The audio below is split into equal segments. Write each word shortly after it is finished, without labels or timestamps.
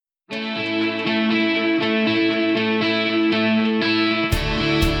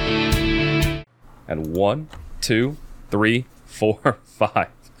And 1, 2, 3, 4, 5.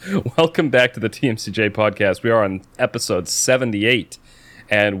 Welcome back to the TMCJ podcast. We are on episode 78,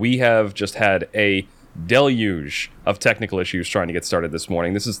 and we have just had a deluge of technical issues trying to get started this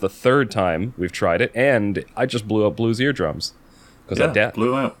morning. This is the third time we've tried it, and I just blew up Blue's eardrums.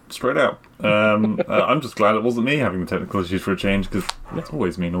 Blew out, straight out. I'm just glad it wasn't me having the technical issues for a change, because it's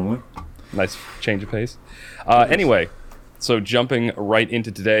always me normally. Nice change of pace. Anyway, so jumping right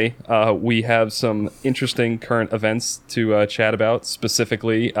into today, we have some interesting current events to chat about,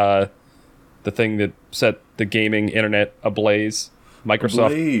 specifically the thing that set the gaming internet ablaze.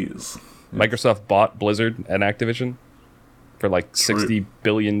 Microsoft bought Blizzard and Activision for like $60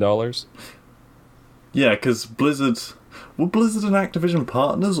 billion. Yeah, because were Blizzard and Activision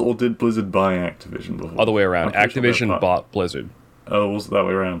partners, or did Blizzard buy Activision before? Other way around. Activision bought Blizzard. Oh, was it that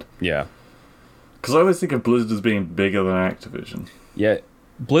way around? Yeah. Because I always think of Blizzard as being bigger than Activision. Yeah,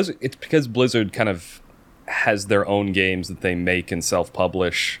 Blizzard. It's because Blizzard kind of has their own games that they make and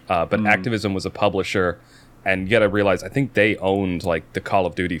self-publish, but Activision was a publisher, and you gotta realize, I think they owned like the Call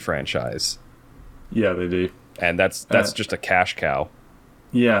of Duty franchise. Yeah, they do. And that's just a cash cow.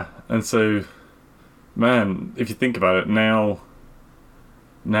 Yeah, and so, man, if you think about it, now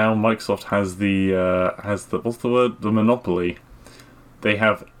Microsoft has the what's the word? The monopoly. They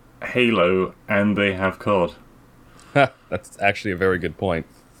have Halo and they have COD. That's actually a very good point.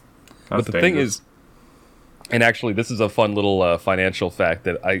 But the thing is, and actually this is a fun little financial fact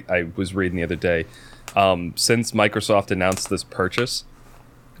that I was reading the other day. Since Microsoft announced this purchase,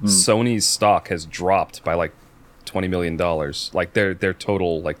 Sony's stock has dropped by like $20 million, like their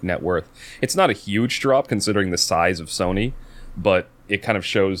total like net worth. It's not a huge drop considering the size of Sony, but it kind of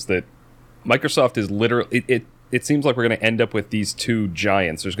shows that Microsoft is literally it seems like we're going to end up with these two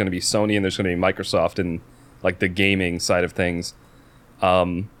giants. There's going to be Sony and there's going to be Microsoft in like the gaming side of things.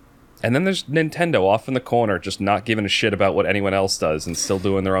 And then there's Nintendo off in the corner, just not giving a shit about what anyone else does and still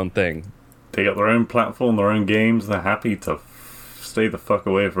doing their own thing. They got their own platform, their own games. They're happy to stay the fuck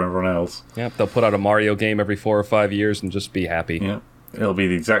away from everyone else. Yep, they'll put out a Mario game every 4 or 5 years and just be happy. Yeah, it'll be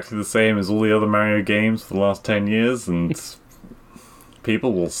exactly the same as all the other Mario games for the last 10 years, and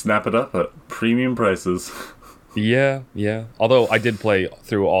people will snap it up at premium prices. Yeah. Although I did play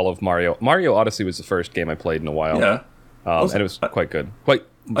through all of Mario. Mario Odyssey was the first game I played in a while. Yeah. And it was quite good. I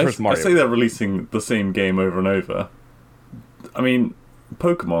say they're releasing the same game over and over. I mean,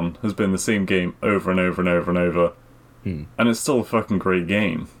 Pokemon has been the same game over and over and over and over. And it's still a fucking great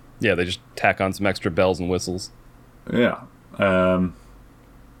game. Yeah, they just tack on some extra bells and whistles. Yeah. So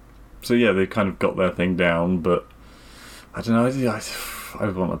yeah, they kind of got their thing down, but I don't know, I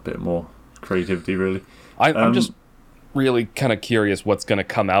want a bit more creativity, really. I'm just really kind of curious what's going to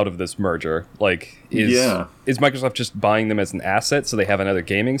come out of this merger. Like, is Microsoft just buying them as an asset so they have another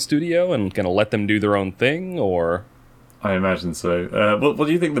gaming studio and going to let them do their own thing, or...? I imagine so. What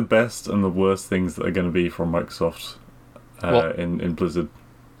do you think the best and the worst things that are going to be from Microsoft in Blizzard?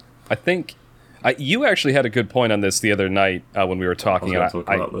 I think... you actually had a good point on this the other night when we were talking. I was going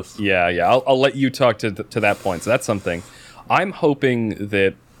to talk about this. Yeah. I'll let you talk to that point. So that's something. I'm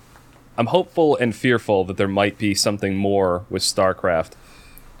hopeful and fearful that there might be something more with StarCraft.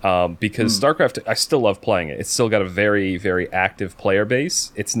 Because StarCraft, I still love playing it. It's still got a very, very active player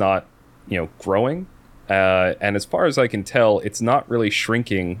base. It's not, growing. And as far as I can tell, it's not really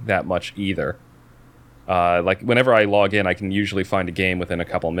shrinking that much either. Like, whenever I log in, I can usually find a game within a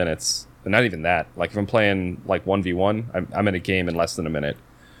couple minutes. And not even that. Like, if I'm playing, like, 1v1, I'm in a game in less than a minute.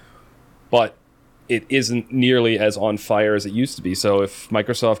 But it isn't nearly as on fire as it used to be. So if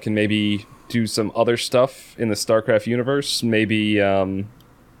Microsoft can maybe do some other stuff in the StarCraft universe, maybe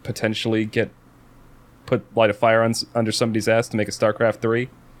potentially light a fire under somebody's ass to make a StarCraft 3,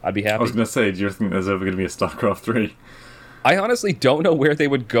 I'd be happy. I was going to say, do you think there's ever going to be a StarCraft 3? I honestly don't know where they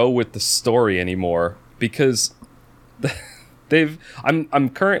would go with the story anymore, because I'm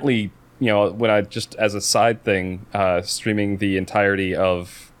currently, when I just as a side thing, streaming the entirety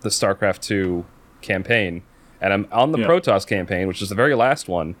of the StarCraft 2 campaign, and I'm on the Protoss campaign, which is the very last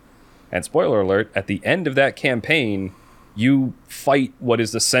one. And spoiler alert, at the end of that campaign, you fight what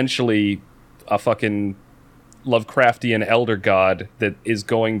is essentially a fucking Lovecraftian elder god that is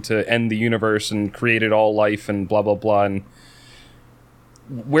going to end the universe and created all life and blah blah blah. And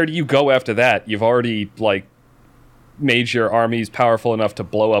where do you go after that? You've already made your armies powerful enough to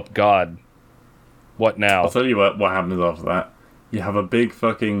blow up God. What now? I'll tell you what happens after that. You have a big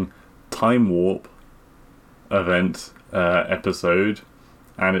fucking time warp event episode,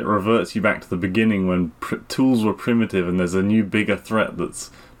 and it reverts you back to the beginning when tools were primitive, and there's a new bigger threat that's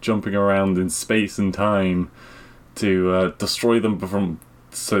jumping around in space and time to destroy them from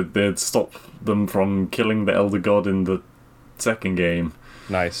so they'd stop them from killing the Elder God in the second game.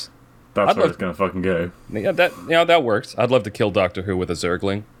 Nice. That's where it's gonna fucking go. Yeah, that works. I'd love to kill Doctor Who with a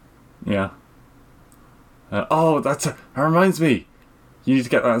Zergling. Yeah. That reminds me. You need to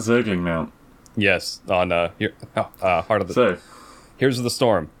get that Zergling mount. Yes, on Heart of the. So, Here's the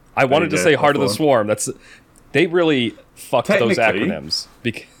Storm. I wanted to say Heart of the Swarm. They really fucked those acronyms.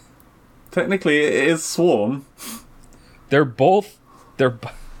 Technically, it is Swarm.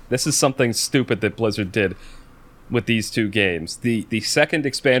 This is something stupid that Blizzard did with these two games. The second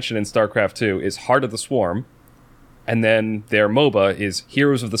expansion in StarCraft 2 is Heart of the Swarm, and then their MOBA is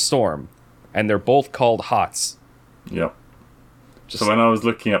Heroes of the Storm, and they're both called HOTS. Yep. So when I was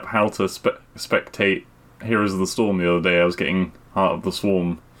looking up how to spectate Heroes of the Storm the other day, I was getting Heart of the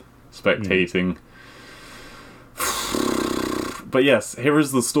Swarm spectating. But yes, Heroes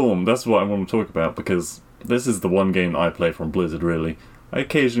of the Storm, that's what I want to talk about, because this is the one game that I play from Blizzard, really. I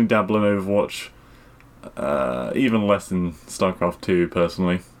occasionally dabble in Overwatch, even less in StarCraft 2,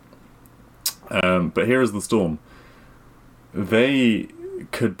 personally. But Heroes of the Storm, they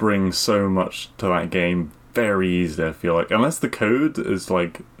could bring so much to that game very easily, I feel like. Unless the code is,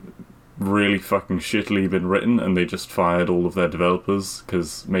 like, really fucking shittily been written and they just fired all of their developers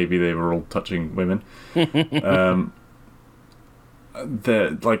because maybe they were all touching women.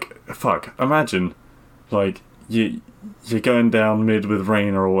 They're, like, fuck, imagine, like, you're going down mid with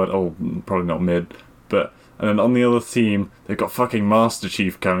Reyna or what, oh, probably not mid, but, and then on the other team, they've got fucking Master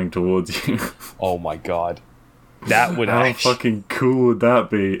Chief coming towards you. Oh my god. That would How fucking cool would that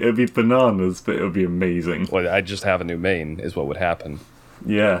be? It'd be bananas, but it would be amazing. Well, I'd just have a new main, is what would happen.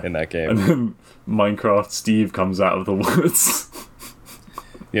 Yeah. In that game. And then Minecraft Steve comes out of the woods.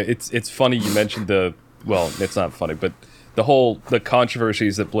 Yeah, it's funny you mentioned well, it's not funny, but the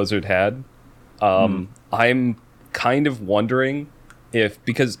controversies that Blizzard had. I'm kind of wondering if,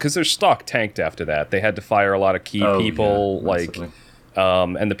 because their stock tanked after that. They had to fire a lot of key people,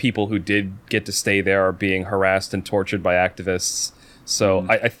 and the people who did get to stay there are being harassed and tortured by activists. So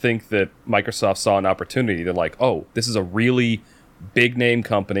I think that Microsoft saw an opportunity to, like, oh, this is a really big name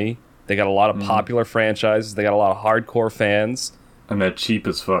company. They got a lot of popular franchises. They got a lot of hardcore fans. And they're cheap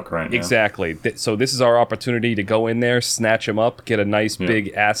as fuck right now. Exactly. So this is our opportunity to go in there, snatch them up, get a nice big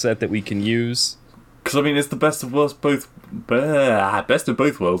asset that we can use. Because, I mean, it's the best of both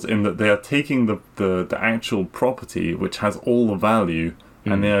worlds in that they are taking the actual property, which has all the value,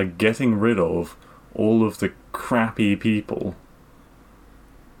 and they are getting rid of all of the crappy people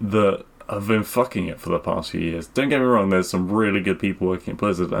that have been fucking it for the past few years. Don't get me wrong, there's some really good people working at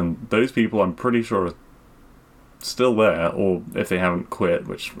Blizzard, and those people I'm pretty sure are still there, or if they haven't quit,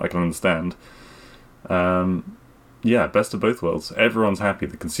 which I can understand. Yeah, best of both worlds. Everyone's happy.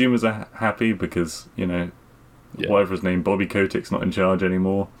 The consumers are happy because, whatever his name, Bobby Kotick's not in charge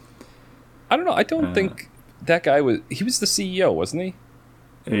anymore. I don't know. I don't think that guy he was the CEO, wasn't he?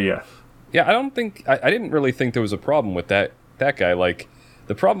 Yeah. Yeah, I don't think... I didn't really think there was a problem with that guy. Like,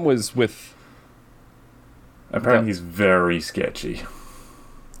 the problem was with... Apparently he's very sketchy.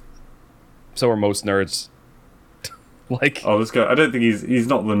 So are most nerds. Like... Oh, this guy... I don't think he's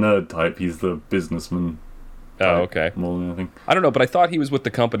not the nerd type. He's the businessman. Oh, okay. More than anything. I don't know, but I thought he was with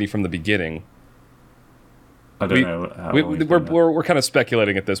the company from the beginning. I don't know how we're kind of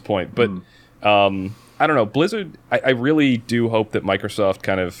speculating at this point, but I don't know. Blizzard, I really do hope that Microsoft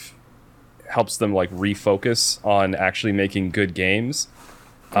kind of helps them, like, refocus on actually making good games.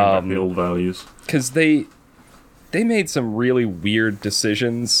 The old values. Because they made some really weird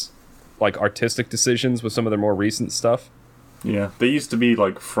decisions, like artistic decisions with some of their more recent stuff. Yeah, they used to be,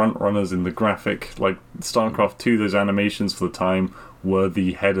 like, front runners in the graphic. Like, StarCraft 2, those animations for the time were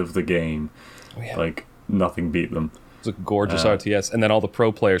the head of the game. Oh, yeah. Like, nothing beat them. It was a gorgeous RTS, and then all the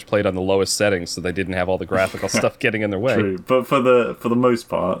pro players played on the lowest settings, so they didn't have all the graphical stuff getting in their way. True, but for the most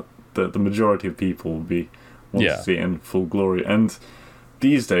part, the majority of people will want to see it in full glory. And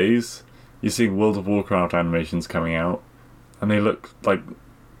these days, you're seeing World of Warcraft animations coming out, and they look like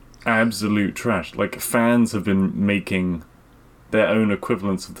absolute trash. Like, fans have been making their own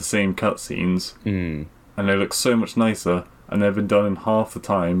equivalents of the same cutscenes, and they look so much nicer, and they've been done in half the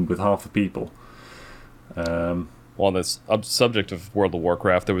time with half the people. Well, on this subject of World of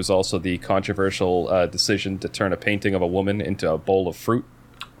Warcraft, there was also the controversial decision to turn a painting of a woman into a bowl of fruit.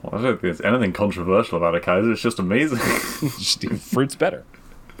 Well, I don't think there's anything controversial about it, Kaiser. It's just amazing. Fruit's better.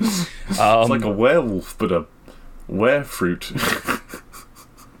 It's like a werewolf, but a werefruit.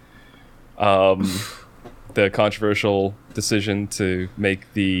 The controversial decision to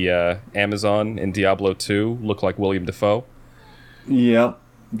make the Amazon in Diablo 2 look like William Dafoe. Yeah,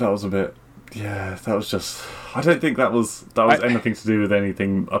 that was a bit Yeah, that was just. I don't think that was anything to do with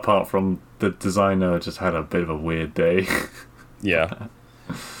anything apart from the designer just had a bit of a weird day. Yeah.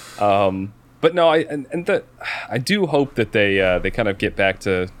 But no, I do hope that they kind of get back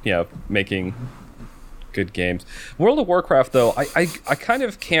to making good games. World of Warcraft, though, I kind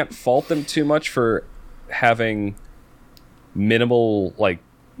of can't fault them too much for having minimal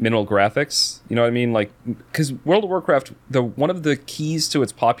graphics. You know what I mean? Like, because World of Warcraft, one of the keys to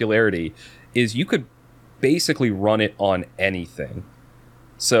its popularity is you could basically run it on anything.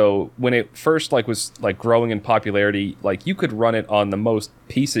 So when it first was growing in popularity, you could run it on the most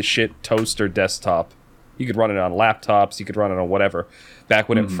piece of shit toaster desktop. You could run it on laptops. You could run it on whatever. Back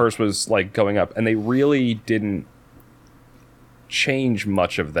when it first was going up, and they really didn't change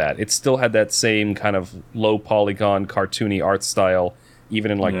much of that. It still had that same kind of low polygon, cartoony art style,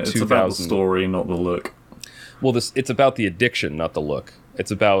 even in 2000. It's about the story, not the look. Well, it's about the addiction, not the look. It's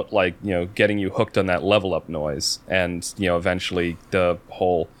about getting you hooked on that level up noise, and eventually the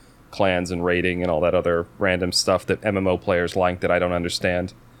whole clans and raiding and all that other random stuff that MMO players like that I don't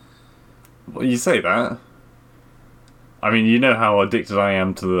understand. Well, you say that. I mean, you know how addicted I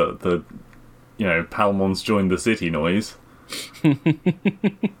am to the Palmon's joined the city noise.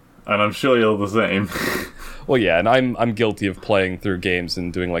 And I'm sure you're the same. Well, yeah, and I'm guilty of playing through games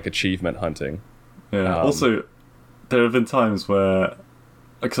and doing achievement hunting. Yeah. Also, there have been times where,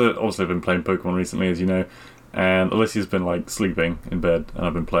 because obviously I've been playing Pokemon recently, as you know, and Alicia's been sleeping in bed, and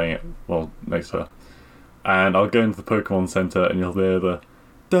I've been playing it next to her. And I'll go into the Pokemon Center, and you'll hear the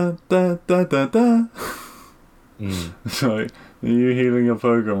da da da da da. It's like, are you healing your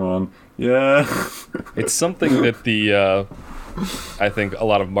Pokemon? Yeah. It's something that I think a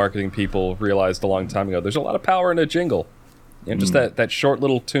lot of marketing people realized a long time ago. There's a lot of power in a jingle. Just that short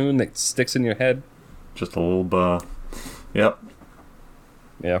little tune that sticks in your head. Just a little bar. Yep.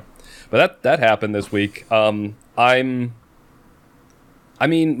 Yeah. But that happened this week. Microsoft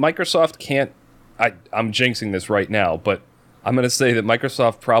can't... I'm jinxing this right now, but I'm going to say that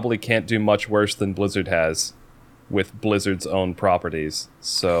Microsoft probably can't do much worse than Blizzard has with Blizzard's own properties.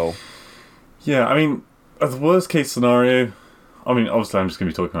 So... Yeah, I mean, the worst case scenario... I mean, obviously I'm just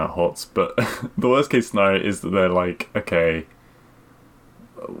going to be talking about HOTS, but the worst case scenario is that they're okay,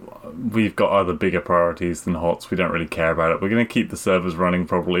 we've got other bigger priorities than HOTS, we don't really care about it. We're going to keep the servers running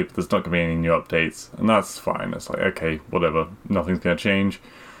probably, but there's not going to be any new updates, and that's fine. It's okay, whatever, nothing's going to change.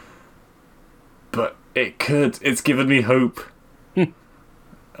 But it's given me hope. And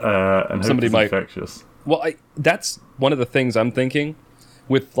hope Somebody is might... infectious. Well, that's one of the things I'm thinking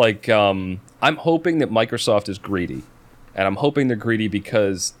with, I'm hoping that Microsoft is greedy. And I'm hoping they're greedy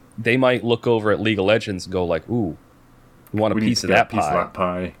because they might look over at League of Legends and go ooh, we want a piece of that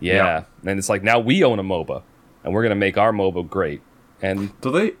pie. Yeah. And it's now we own a MOBA, and we're going to make our MOBA great. And do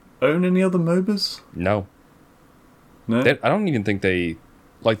they own any other MOBAs? No. No? I don't even think they...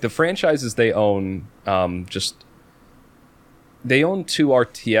 the franchises they own, they own 2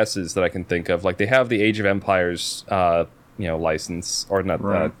 RTSs that I can think of. They have the Age of Empires, license, or not,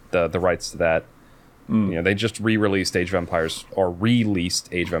 right. The rights to that. They just re-released Age of Empires, or released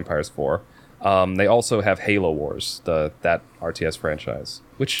Age of Empires 4. They also have Halo Wars, that RTS franchise,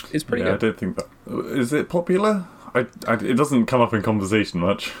 which is pretty good. I don't think that... Is it popular? It doesn't come up in conversation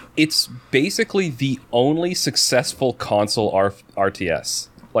much. It's basically the only successful console RTS.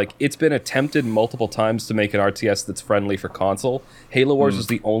 It's been attempted multiple times to make an RTS that's friendly for console. Halo Wars is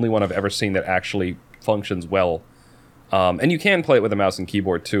the only one I've ever seen that actually functions well. And you can play it with a mouse and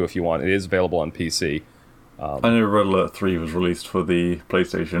keyboard too if you want. It is available on PC. I know Red Alert 3 was released for the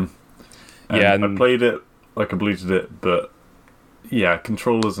PlayStation. And I played it, I completed it, but yeah,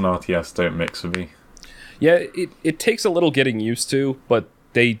 controllers and RTS don't mix for me. Yeah, it takes a little getting used to, but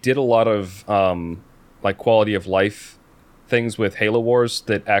they did a lot of quality of life things with Halo Wars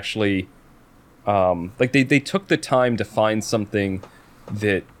that actually they took the time to find something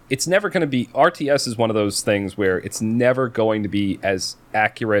that it's never going to be... RTS is one of those things where it's never going to be as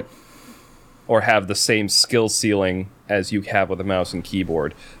accurate or have the same skill ceiling as you have with a mouse and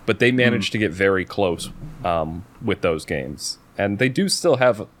keyboard, but they managed to get very close with those games. And they do still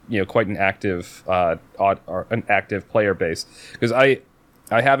have quite an active player base, because I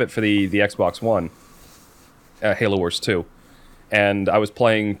have it for the Xbox One, Halo Wars 2. And I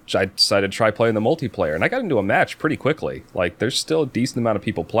decided to try playing the multiplayer, and I got into a match pretty quickly. There's still a decent amount of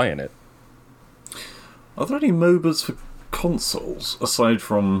people playing it. Are there any MOBAs for consoles, aside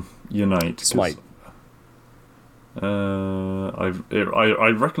from Unite? Smite. I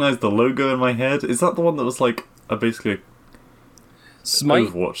recognise the logo in my head. Is that the one that was basically Smite?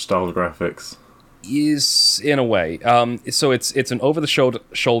 Overwatch-style graphics? is in a way. So it's an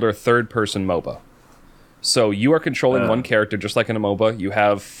over-the-shoulder third-person MOBA. So you are controlling one character just like in a MOBA. You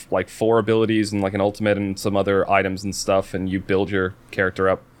have like 4 abilities and like an ultimate and some other items and stuff, and you build your character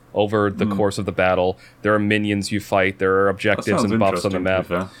up over the course of the battle. There are minions you fight. There are objectives and buffs on the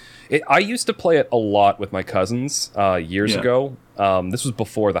map. I used to play it a lot with my cousins years ago. This was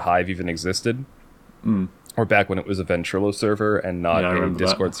before the Hive even existed. Or back when it was a Ventrilo server and not a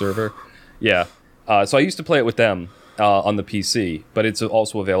Discord server. Yeah. So I used to play it with them on the PC, but it's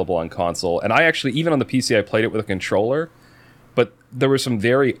also available on console. And I actually, even on the PC, I played it with a controller, but there were some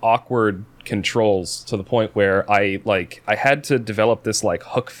very awkward controls to the point where I had to develop this like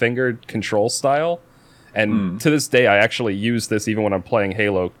hook-fingered control style. And to this day, I actually use this even when I'm playing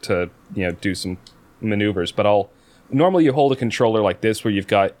Halo to, do some maneuvers. But normally you hold a controller like this where you've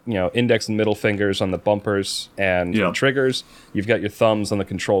got, index and middle fingers on the bumpers and the triggers. You've got your thumbs on the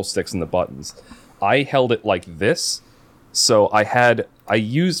control sticks and the buttons. I held it like this. So I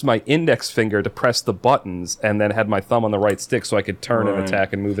used my index finger to press the buttons and then had my thumb on the right stick so I could turn and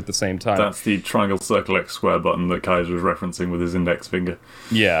attack and move at the same time. That's the triangle, circle, X, square button that Kaiser was referencing with his index finger.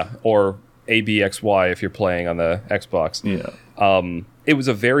 Yeah, or ABXY if you're playing on the Xbox. Yeah. It was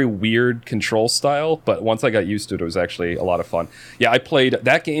a very weird control style, but once I got used to it, it was actually a lot of fun. Yeah, I played...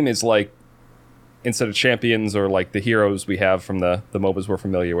 That game is like... Instead of champions or like the heroes we have from the MOBAs we're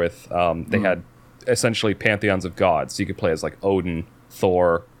familiar with, they had essentially pantheons of gods. So you could play as like Odin,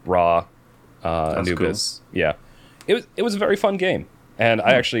 Thor, Ra, Anubis. Cool. Yeah. It was a very fun game. And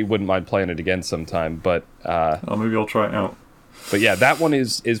I actually wouldn't mind playing it again sometime, but... maybe I'll try it out. But yeah, that one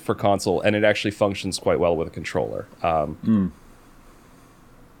is for console, and it actually functions quite well with a controller. Yeah.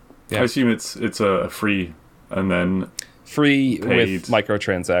 I assume it's a free and then free paid. With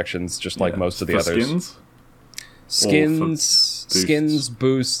microtransactions, just like most of the others. Skins,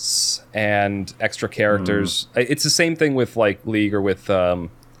 boosts, and extra characters. It's the same thing with like League or with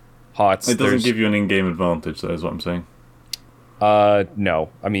HOTS. It doesn't give you an in-game advantage, though, is what I'm saying. No.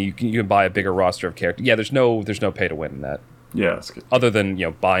 I mean, you can buy a bigger roster of characters. Yeah, there's no pay to win in that. Yeah, that's good. Other than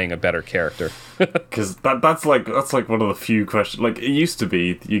buying a better character, because that's like one of the few questions. Like it used to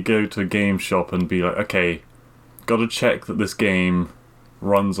be, you go to a game shop and be like, okay, got to check that this game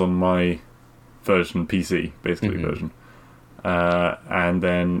runs on my version, PC basically version, and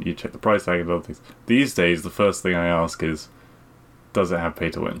then you check the price tag and other things. These days, the first thing I ask is, does it have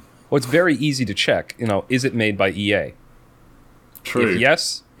pay to win? Well, it's very easy to check. Is it made by EA? True. If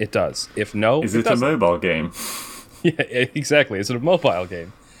yes, it does. If no, is it a mobile game? Yeah, exactly. Is it a mobile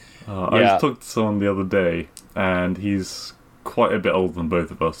game? I just talked to someone the other day, and he's quite a bit older than both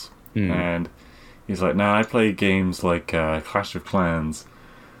of us. And he's like, I play games like Clash of Clans.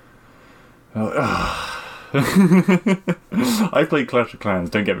 I played Clash of Clans,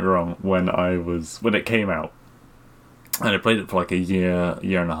 don't get me wrong, when it came out. And I played it for like a year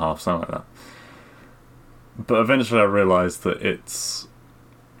and a half, something like that. But eventually I realised that it's...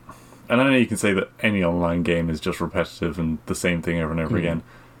 And I know you can say that any online game is just repetitive and the same thing over and over again,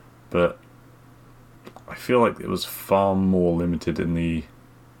 but I feel like it was far more limited in the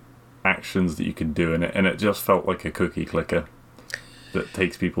actions that you could do in it, and it just felt like a cookie clicker that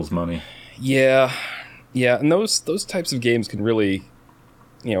takes people's money. Yeah, and those types of games can really,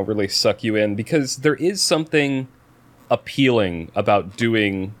 really suck you in, because there is something appealing about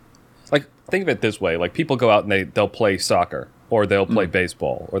doing... Like, think of it this way, like people go out and they'll play soccer, or they'll play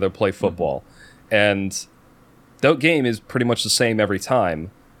baseball, or they'll play football. And that game is pretty much the same every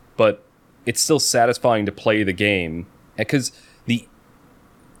time, but it's still satisfying to play the game. Because the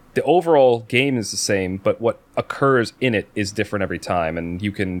overall game is the same, but what occurs in it is different every time. And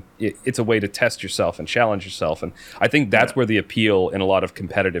it's a way to test yourself and challenge yourself. And I think that's where the appeal in a lot of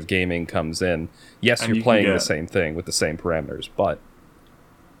competitive gaming comes in. Yes, you're playing the same thing with the same parameters, but...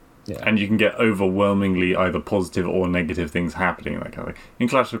 Yeah. And you can get overwhelmingly either positive or negative things happening. Like in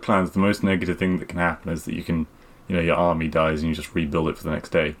Clash of Clans, the most negative thing that can happen is that you can, your army dies and you just rebuild it for the next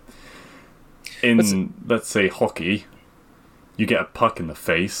day. In, let's say, hockey, you get a puck in the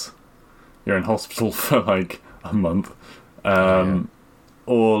face, you're in hospital for like a month,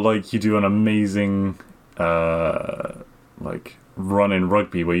 or like you do an amazing run in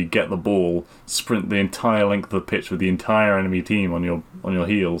rugby where you get the ball, sprint the entire length of the pitch with the entire enemy team on your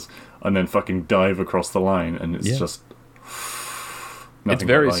heels, and then fucking dive across the line, and it's just it's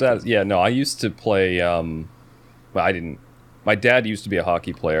very sad. Yeah, no, I used to play well, I didn't. My dad used to be a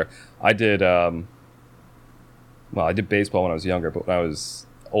hockey player. I did I did baseball when I was younger, but when I was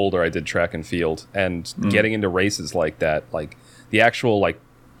older I did track and field, and getting into races like that, like the actual like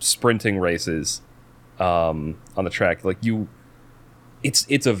sprinting races on the track, like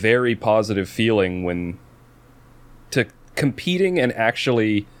it's a very positive feeling when to competing and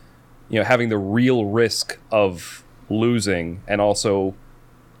actually, having the real risk of losing and also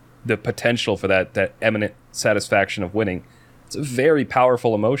the potential for that eminent satisfaction of winning. It's a very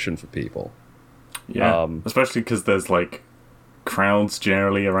powerful emotion for people. Yeah, especially because there's like crowds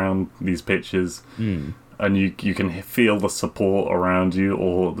generally around these pitches, and you can feel the support around you,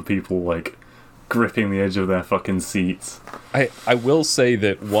 or the people like gripping the edge of their fucking seats. I will say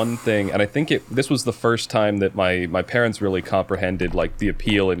that one thing, and I think this was the first time that my parents really comprehended like the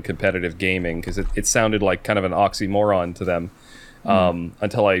appeal in competitive gaming, because it sounded like kind of an oxymoron to them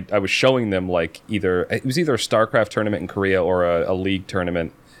until I was showing them like it was either a StarCraft tournament in Korea or a league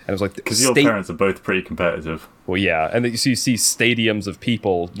tournament. And it was like because your parents are both pretty competitive. Well, yeah, and you see stadiums of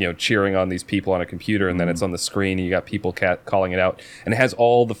people, cheering on these people on a computer, and then it's on the screen, and you got people calling it out, and it has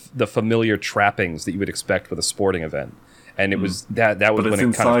all the familiar trappings that you would expect with a sporting event. And it was that was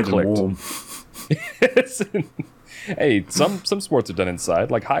when it kind of clicked. Warm. Hey, some sports are done inside,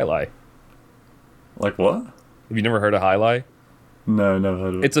 like Highlight. Like what? Have you never heard of Highlight? No, never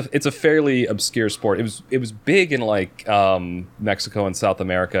heard of it. It's a fairly obscure sport. It was big in like Mexico and South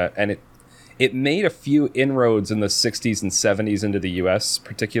America, and it made a few inroads in the 60s and 70s into the US,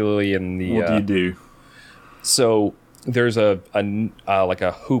 particularly in the... What do you do? So there's a like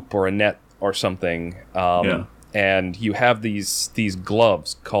a hoop or a net or something, and you have these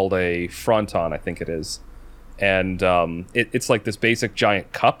gloves called a fronton, I think it is, and it's like this basic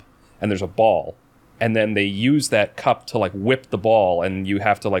giant cup, and there's a ball, and then they use that cup to like whip the ball, and you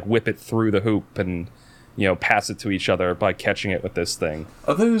have to like whip it through the hoop and pass it to each other by catching it with this thing.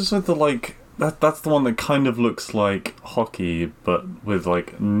 Are those with the like... That's the one that kind of looks like hockey, but with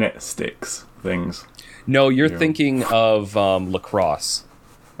like net sticks things. No, you're thinking of lacrosse.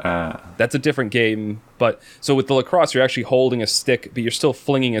 That's a different game. But so with the lacrosse, you're actually holding a stick, but you're still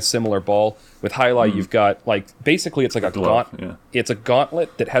flinging a similar ball. With Highlight, you've got like basically it's like a glove, gauntlet. Yeah. It's a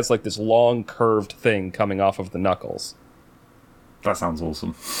gauntlet that has like this long curved thing coming off of the knuckles. That sounds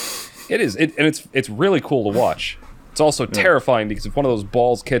awesome. It is, and it's really cool to watch. It's also terrifying because if one of those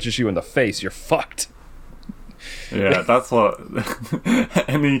balls catches you in the face, you're fucked. Yeah, that's what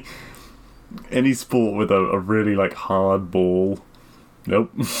any sport with a really like hard ball.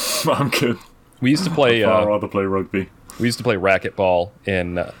 Nope, I'm good. We used to play. I'd rather play rugby. We used to play racquetball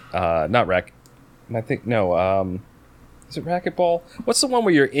in not racket. I think no. Is it racquetball? What's the one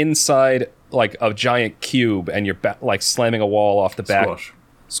where you're inside like a giant cube and you're like slamming a wall off the back?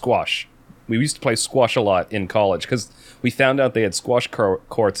 Squash. We used to play squash a lot in college because we found out they had squash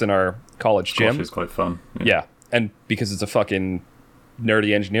courts in our college gym. Squash is quite fun. Yeah, and because it's a fucking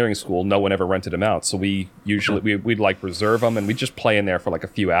nerdy engineering school, no one ever rented them out. So we usually we'd like reserve them and we'd just play in there for like a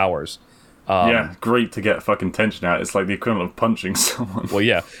few hours. Yeah, great to get fucking tension out. It's like the equivalent of punching someone. Well,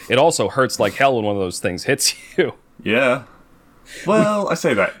 yeah, it also hurts like hell when one of those things hits you. Yeah. Well, I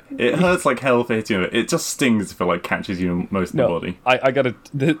say that. It hurts like hell for hitting you. It just stings if it like catches you in most of the body. I gotta...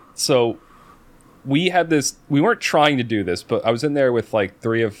 So... We had this. We weren't trying to do this, but I was in there with like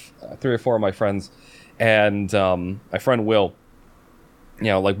three or four of my friends, and my friend Will.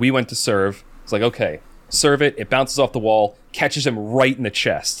 Like we went to serve. It's like, okay, serve it. It bounces off the wall, catches him right in the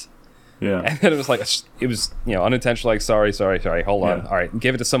chest. Yeah. And then it was like unintentional. Like sorry. Hold on. All right,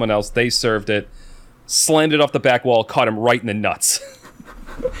 gave it to someone else. They served it, slammed it off the back wall, caught him right in the nuts.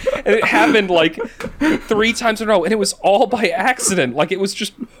 And it happened like 3 times in a row, and it was all by accident. Like it was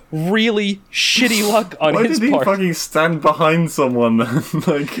just really shitty luck on his part. Why did he fucking stand behind someone?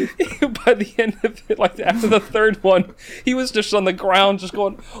 Like by the end of it, like after the third one, he was just on the ground, just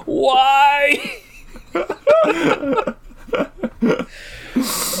going, "Why?"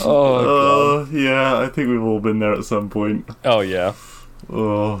 Oh, yeah. I think we've all been there at some point. Oh yeah.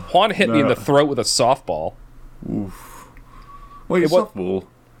 Oh, Juan hit me in the throat with a softball. Oof. Wait, softball?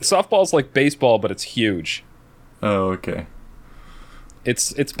 Softball's like baseball, but it's huge. Oh, okay.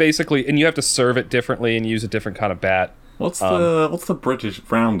 It's basically, and you have to serve it differently and use a different kind of bat. What's the British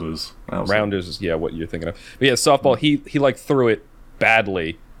rounders? Rounders is what you're thinking of. But yeah, softball. He like threw it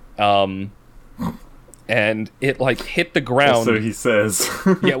badly, and it like hit the ground. So he says.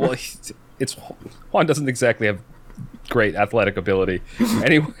 Yeah, well, Juan doesn't exactly have great athletic ability.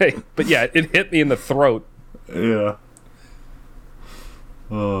 Anyway, but yeah, it hit me in the throat. Yeah.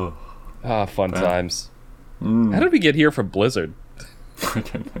 Oh. Fun times. How did we get here from Blizzard? I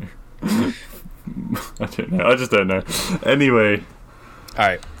don't know. I just don't know. Anyway.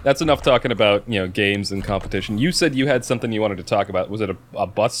 Alright, that's enough talking about, games and competition. You said you had something you wanted to talk about. Was it a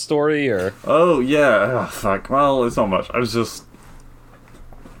bus story, or...? Oh, yeah. Oh, fuck. Well, it's not much. I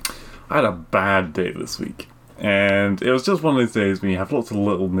had a bad day this week. And it was just one of those days when you have lots of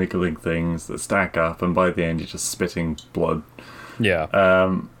little niggling things that stack up, and by the end you're just spitting blood. Yeah.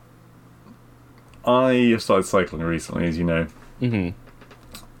 I started cycling recently, as you know.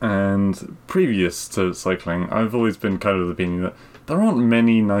 Mm-hmm. And previous to cycling, I've always been kind of the opinion that there aren't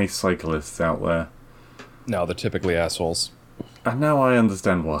many nice cyclists out there. No, they're typically assholes. And now I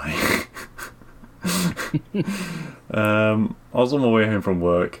understand why. I was on my way home from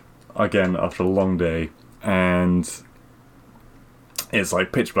work, again, after a long day, and it's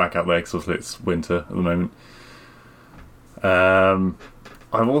like pitch black out there because it's winter at the moment.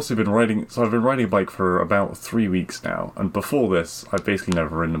 I've also been riding, so I've been riding a bike for about 3 weeks now, and before this, I've basically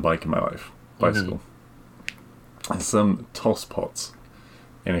never ridden a bike in my life. Bicycle. And some tosspots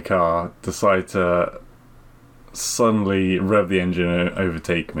in a car decide to suddenly rev the engine and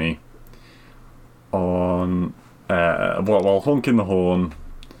overtake me on while honking the horn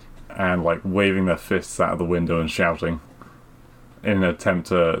and like waving their fists out of the window and shouting in an attempt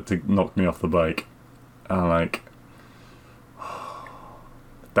to knock me off the bike. And like,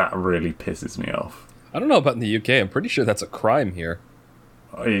 that really pisses me off. I don't know about in the UK. I'm pretty sure that's a crime here.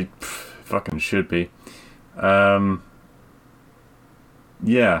 It fucking should be.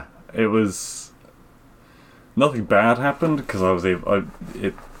 Yeah, it was. Nothing bad happened because I was able.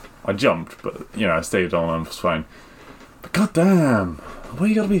 I jumped, but I stayed on and was fine. But goddamn, why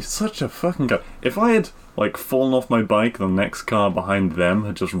you gotta be such a fucking guy? If I had like fallen off my bike, the next car behind them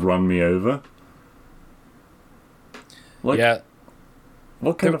had just run me over. Like, yeah.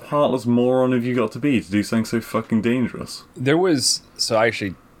 What kind of heartless moron have you got to be to do something so fucking dangerous? There was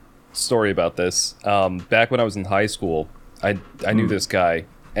story about this. Back when I was in high school, I knew this guy,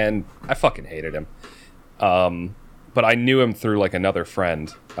 and I fucking hated him. But I knew him through like another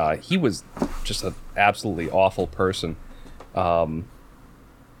friend. He was just an absolutely awful person. Now,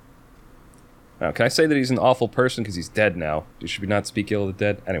 can I say that he's an awful person because he's dead now? Should we not speak ill of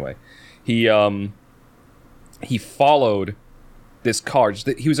the dead? Anyway, he followed this car.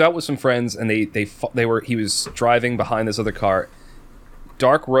 He was out with some friends, and he was driving behind this other car,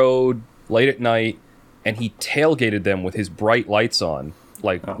 dark road, late at night, and he tailgated them with his bright lights on,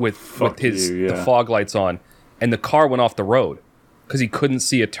 like with the fog lights on, and the car went off the road because he couldn't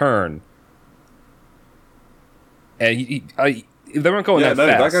see a turn. And they weren't going that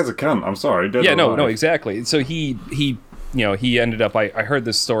fast. That guy's a cunt. I'm sorry. No, exactly. So he ended up. I heard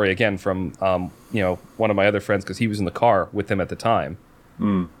this story again from one of my other friends because he was in the car with him at the time.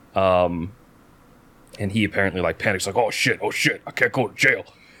 And he apparently like panics, like, oh shit, I can't go to jail.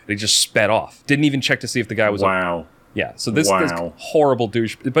 And he just sped off. Didn't even check to see if the guy was. Wow. Yeah. So this horrible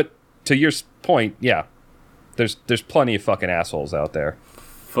douche. But to your point, yeah, there's plenty of fucking assholes out there.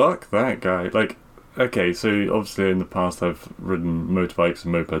 Fuck that guy. Like, okay, so obviously in the past I've ridden motorbikes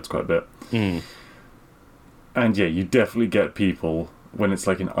and mopeds quite a bit. And yeah, you definitely get people when it's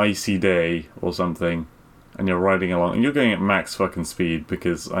like an icy day or something, and you're riding along, and you're going at max fucking speed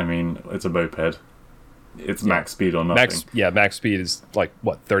because, I mean, it's a moped. It's max speed or nothing. Max speed is like,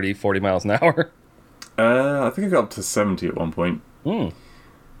 what, 30, 40 miles an hour? I think I got up to 70 at one point. On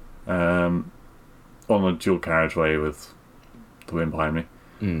a dual carriageway with the wind behind me.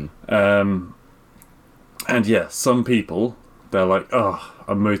 And yeah, some people, they're like, oh,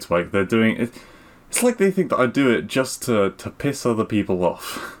 a motorbike, they're doing it. It's like they think that I do it just to piss other people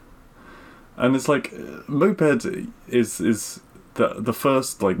off. And it's like, moped is the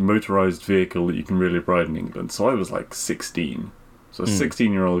first like motorized vehicle that you can really ride in England. So I was like 16. So a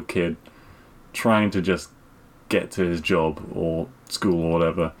 16-year-old kid trying to just get to his job or school or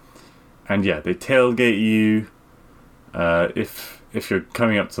whatever. And yeah, they tailgate you. If you're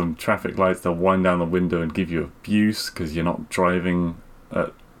coming up to some traffic lights, they'll wind down the window and give you abuse because you're not driving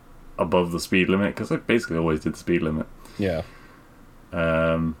at above the speed limit, because I basically always did the speed limit. Yeah.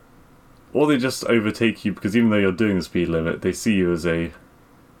 Or they just overtake you because even though you're doing the speed limit, they see you as a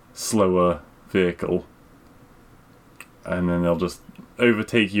slower vehicle, and then they'll just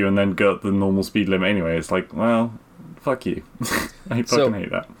overtake you and then go up the normal speed limit anyway. It's like, well, fuck you. I fucking hate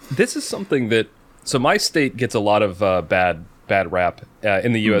that. This is something that... So my state gets a lot of bad rap,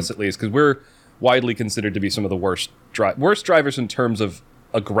 in the US at least, because we're widely considered to be some of the worst drivers in terms of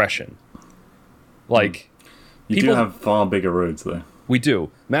aggression. Like, you do have far bigger roads though. We do.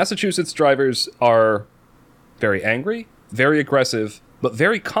 Massachusetts drivers are very angry, very aggressive, but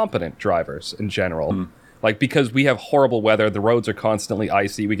very competent drivers in general. Like, because we have horrible weather, the roads are constantly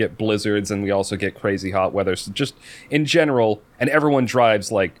icy, we get blizzards, and we also get crazy hot weather. So just in general, and everyone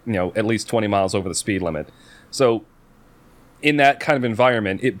drives like, at least 20 miles over the speed limit. So in that kind of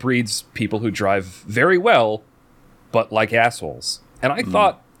environment, it breeds people who drive very well, but like assholes. And I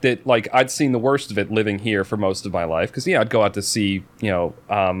thought that like I'd seen the worst of it living here for most of my life. Because I'd go out to see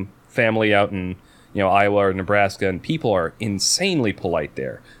family out in Iowa or Nebraska, and people are insanely polite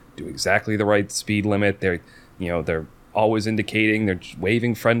there. Do exactly the right speed limit. They're always indicating. They're just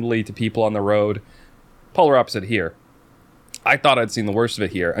waving friendly to people on the road. Polar opposite here. I thought I'd seen the worst of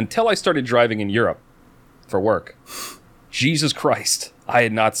it here until I started driving in Europe for work. Jesus Christ. I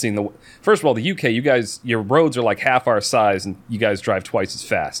had not seen the... First of all, the UK, you guys, your roads are like half our size and you guys drive twice as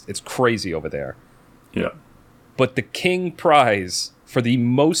fast. It's crazy over there. Yeah. But the king prize for the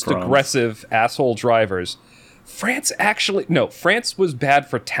most aggressive asshole drivers, France was bad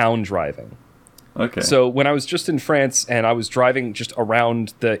for town driving. Okay. So when I was just in France and I was driving just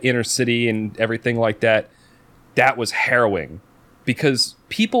around the inner city and everything like that, that was harrowing. Because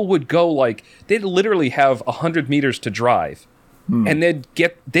people would go like, they'd literally have 100 meters to drive. And they'd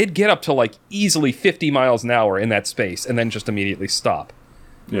get up to like easily 50 miles an hour in that space and then just immediately stop.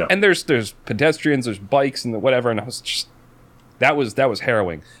 Yeah. And there's pedestrians, there's bikes and whatever, and I was just... That was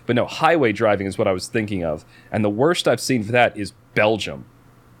harrowing. But no, highway driving is what I was thinking of. And the worst I've seen for that is Belgium.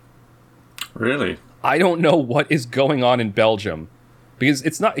 Really? I don't know what is going on in Belgium. Because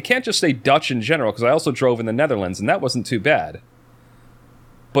it can't just say Dutch in general, because I also drove in the Netherlands, and that wasn't too bad.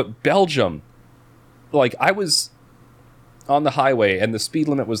 But Belgium, like, I was on the highway, and the speed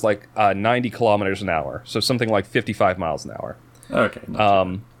limit was like 90 kilometers an hour. So something like 55 miles an hour. Okay.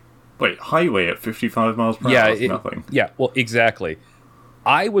 Wait, highway at 55 miles per hour? That's nothing. Yeah, well, exactly.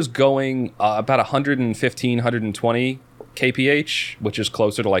 I was going about 115, 120 kph, which is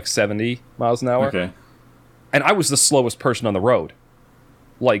closer to like 70 miles an hour. Okay. And I was the slowest person on the road.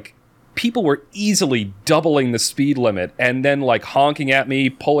 Like, people were easily doubling the speed limit and then like honking at me,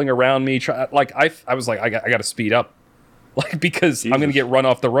 pulling around me. I was like, I got to speed up, like, because Jesus. I'm going to get run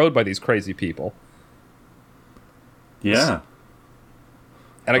off the road by these crazy people. Yeah.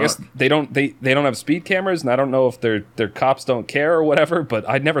 And I guess they don't have speed cameras, and I don't know if their cops don't care or whatever, but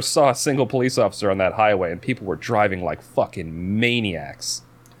I never saw a single police officer on that highway, and people were driving like fucking maniacs.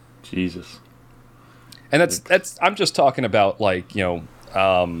 Jesus. And that's I'm just talking about like,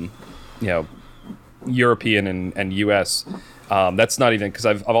 European and US. That's not even, because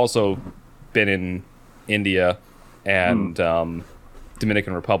I've also been in India and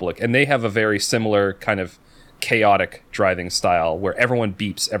Dominican Republic, and they have a very similar kind of chaotic driving style where everyone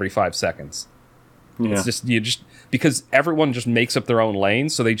beeps every 5 seconds. Yeah. It's just because everyone just makes up their own lane,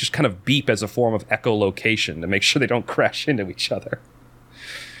 so they just kind of beep as a form of echolocation to make sure they don't crash into each other.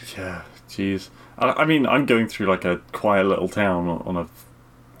 Yeah, jeez. I mean, I'm going through like a quiet little town on a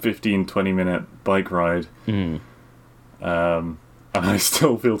 15-20 minute bike ride, and I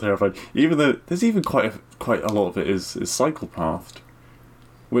still feel terrified. Even though there's even quite a lot of it is cycle pathed,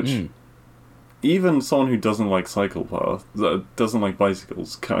 which. Even someone who doesn't like doesn't like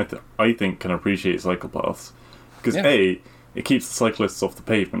bicycles, I think can appreciate cycle paths. Because A, it keeps the cyclists off the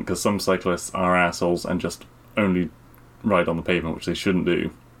pavement, because some cyclists are assholes and just only ride on the pavement, which they shouldn't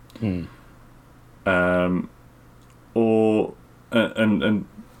do. I don't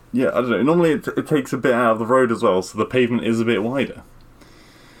know. Normally it takes a bit out of the road as well, so the pavement is a bit wider.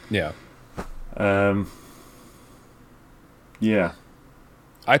 Yeah. Yeah.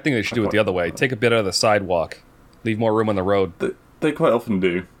 I think they should do it the other way. Take a bit out of the sidewalk. Leave more room on the road. They quite often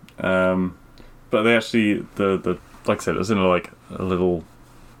do. But they actually, like I said, it was in like a little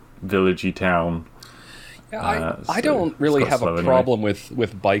villagey town. Yeah, I don't really have a problem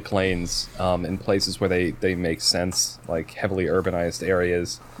with bike lanes in places where they make sense, like heavily urbanized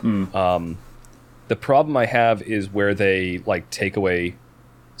areas. The problem I have is where they like take away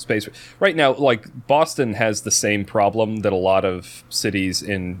space. Right now, like Boston has the same problem that a lot of cities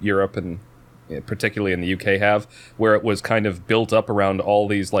in Europe and particularly in the UK have, where it was kind of built up around all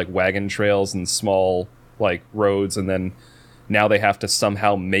these like wagon trails and small like roads, and then now they have to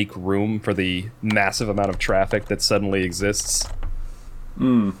somehow make room for the massive amount of traffic that suddenly exists.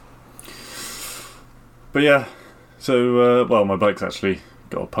 But yeah, so well, my bike's actually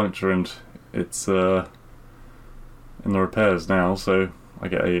got a puncture and it's in the repairs now, so I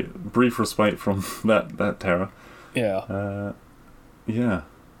get a brief respite from that terror. Yeah. Yeah.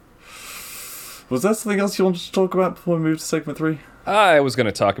 Was there something else you wanted to talk about before we move to segment 3? I was going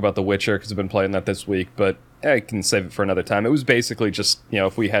to talk about The Witcher because I've been playing that this week, but I can save it for another time. It was basically just,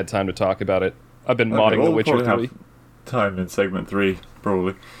 if we had time to talk about it. I've been modding The Witcher 3. Have time in segment 3,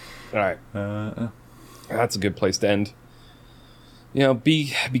 probably. All right. That's a good place to end.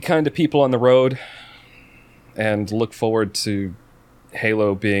 Be kind to people on the road, and look forward to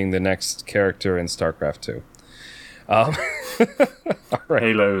Halo being the next character in StarCraft 2. All right.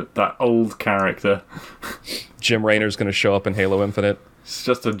 Halo, that old character. Jim Raynor's going to show up in Halo Infinite. It's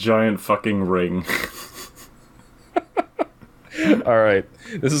just a giant fucking ring. All right.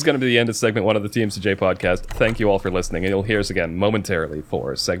 This is going to be the end of segment 1 of the TMCJ podcast. Thank you all for listening, and you'll hear us again momentarily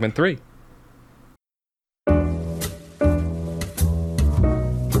for segment 3.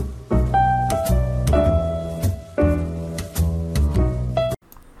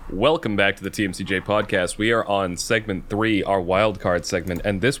 Welcome back to the TMCJ podcast. We are on segment 3, our wildcard segment,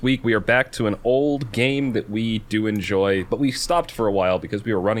 and this week we are back to an old game that we do enjoy, but we stopped for a while because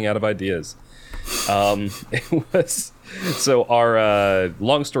we were running out of ideas. So our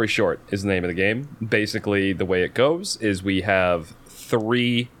long story short is the name of the game. Basically, the way it goes is we have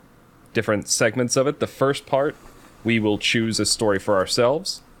 3 different segments of it. The first part, we will choose a story for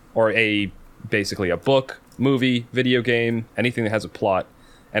ourselves, or basically a book, movie, video game, anything that has a plot,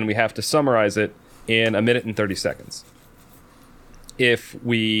 and we have to summarize it in 1 minute and 30 seconds. And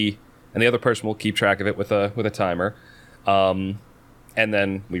the other person will keep track of it with a timer, and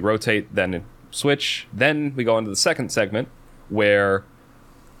then we rotate, then switch, then we go into the second segment where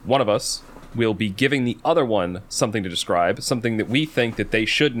one of us will be giving the other one something to describe, something that we think that they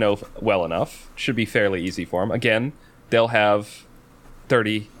should know well enough. Should be fairly easy for them. Again, they'll have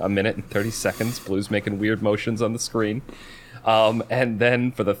 1 minute and 30 seconds. Blue's making weird motions on the screen. And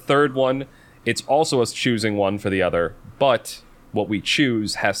then for the third one, it's also us choosing one for the other, but what we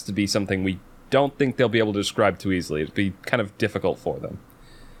choose has to be something we don't think they'll be able to describe too easily. It'd be kind of difficult for them.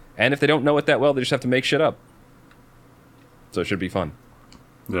 And if they don't know it that well, they just have to make shit up. So it should be fun.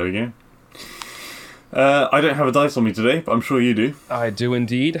 There we go. I don't have a dice on me today, but I'm sure you do. I do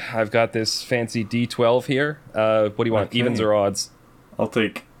indeed. I've got this fancy D12 here. What do you want, evens or odds? I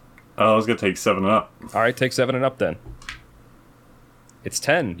was going to take 7 and up. All right, take 7 and up then. It's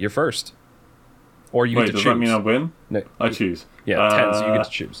 10. You're first. Or you get to choose. Does that mean I win? No, I choose. Yeah, 10, so you get to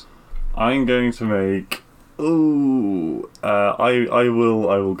choose. I'm going to make... I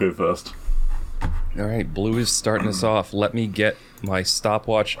will go first. All right, Blue is starting us off. Let me get my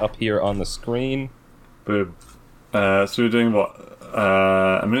stopwatch up here on the screen. Boom. So we're doing what?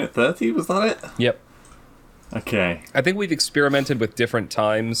 1 minute 30? Was that it? Yep. Okay. I think we've experimented with different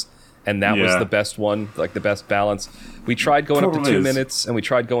times, and that was the best one, like the best balance. We tried going up to 2 minutes, and we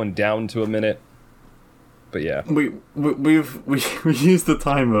tried going down to 1 minute. But yeah, we used the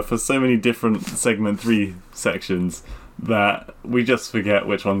timer for so many different segment 3 sections that we just forget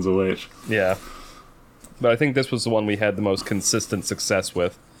which ones are which. Yeah, but I think this was the one we had the most consistent success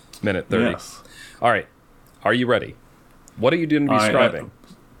with. Minute 30. Yes. All right, are you ready? What are you doing to be describing?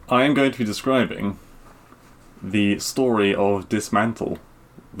 I am going to be describing the story of Dismantle,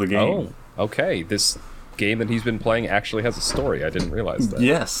 the game. Oh, okay. This game that he's been playing actually has a story. I didn't realize that.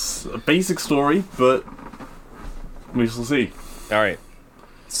 Yes, a basic story, but we shall see. All right.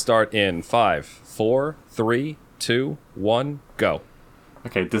 Start in 5, 4, 3, 2, 1, go.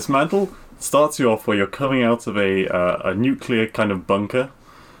 Okay, Dismantle starts you off where you're coming out of a nuclear kind of bunker,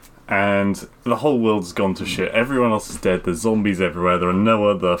 and the whole world's gone to shit. Everyone else is dead. There's zombies everywhere. There are no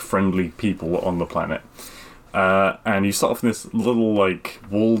other friendly people on the planet. And you start off in this little, like,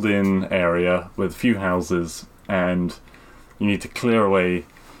 walled-in area with a few houses, and you need to clear away.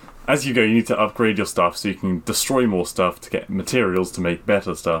 As you go, you need to upgrade your stuff so you can destroy more stuff to get materials to make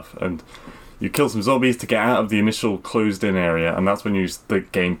better stuff. And you kill some zombies to get out of the initial closed-in area, and that's when the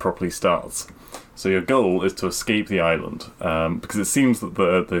game properly starts. So your goal is to escape the island, because it seems that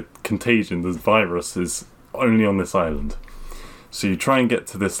the contagion, this virus, is only on this island. So you try and get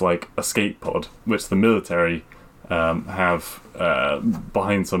to this, like, escape pod, which the military have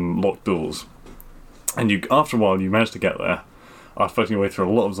behind some locked doors. And after a while, you manage to get there, after fighting your way through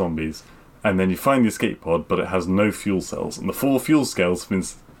a lot of zombies, and then you find the escape pod, but it has no fuel cells. And the 4 fuel cells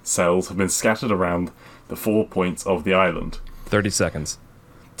have been scattered around the 4 points of the island. 30 seconds.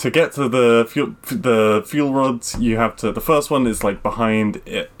 To get to the fuel rods, you have to... The first one is, like, behind...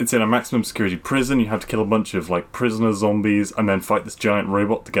 It's in a maximum security prison. You have to kill a bunch of, like, prisoner zombies and then fight this giant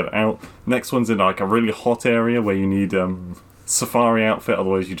robot to get it out. Next one's in, like, a really hot area where you need safari outfit,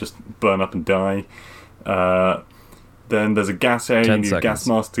 otherwise you just burn up and die. Then there's a gas area. You need a gas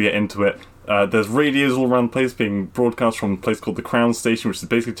mask to get into it. There's radios all around the place being broadcast from a place called the Crown Station, which is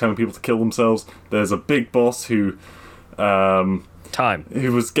basically telling people to kill themselves. There's a big boss who... Time.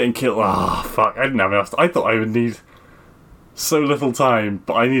 Who was getting killed. Ah, fuck. I didn't have enough. I thought I would need so little time,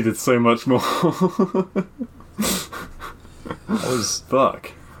 but I needed so much more. Fuck.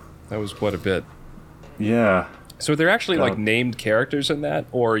 That was quite a bit. Yeah. So are there actually, like, named characters in that?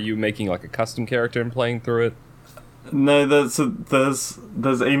 Or are you making, like, a custom character and playing through it? No, there's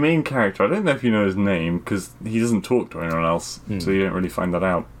a main character. I don't know if you know his name because he doesn't talk to anyone else, so you don't really find that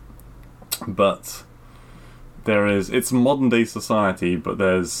out. But it's modern day society, but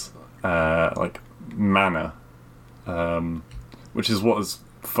there's like mana, which is what has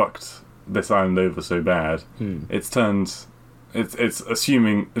fucked this island over so bad. It's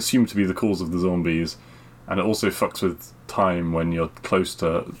assumed to be the cause of the zombies, and it also fucks with time when you're close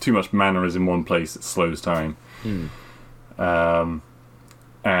to too much mana is in one place. It slows time.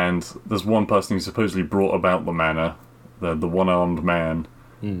 And there's one person who supposedly brought about the mana, the one-armed man,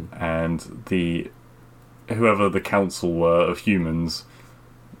 and whoever the council were of humans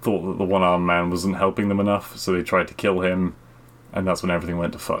thought that the one-armed man wasn't helping them enough, so they tried to kill him, and that's when everything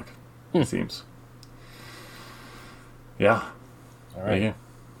went to fuck. It seems. Yeah. All right. Yeah.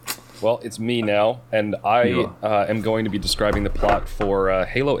 Well, it's me now, and I am going to be describing the plot for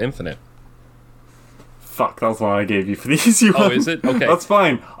Halo Infinite. Fuck, that's one I gave you for the easy one. Oh, is it? Okay. That's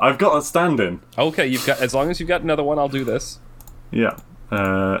fine. I've got a stand-in. Okay, as long as you've got another one, I'll do this. Yeah.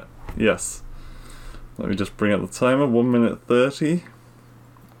 Yes. Let me just bring up the timer. 1 minute 30.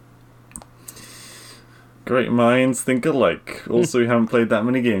 Great minds think alike. Also, we haven't played that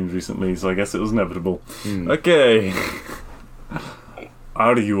many games recently, so I guess it was inevitable. Okay.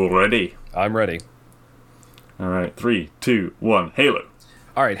 Are you ready? I'm ready. Alright, 3, 2, 1, Halo.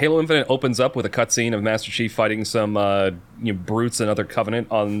 Alright, Halo Infinite opens up with a cutscene of Master Chief fighting some brutes and other Covenant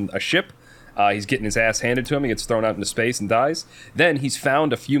on a ship. He's getting his ass handed to him. He gets thrown out into space and dies. Then he's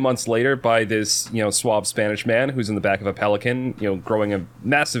found a few months later by this, suave Spanish man who's in the back of a Pelican, growing a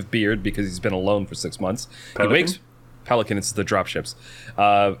massive beard because he's been alone for 6 months. Pelican? Pelican, it's the dropships.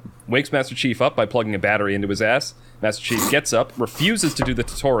 Wakes Master Chief up by plugging a battery into his ass. Master Chief gets up, refuses to do the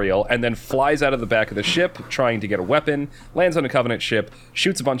tutorial, and then flies out of the back of the ship, trying to get a weapon, lands on a Covenant ship,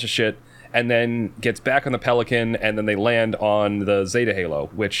 shoots a bunch of shit, and then gets back on the Pelican, and then they land on the Zeta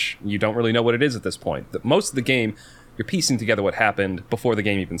Halo, which you don't really know what it is at this point. Most of the game, you're piecing together what happened before the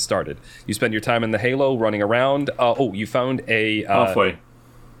game even started. You spend your time in the Halo running around. You found halfway.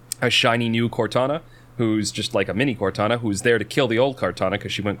 A shiny new Cortana, who's just like a mini Cortana, who's there to kill the old Cortana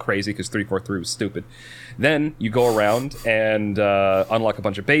because she went crazy because 343 was stupid. Then you go around and unlock a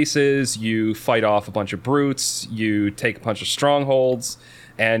bunch of bases, you fight off a bunch of brutes, you take a bunch of strongholds,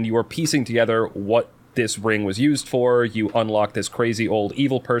 and you are piecing together what this ring was used for. You unlock this crazy old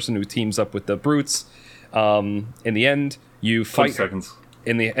evil person who teams up with the brutes. In the end, you fight her.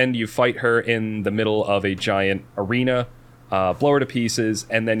 In the end, you fight her in the middle of a giant arena, blow her to pieces,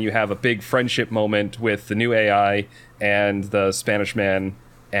 and then you have a big friendship moment with the new AI and the Spanish man,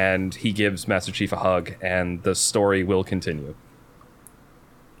 and he gives Master Chief a hug, and the story will continue.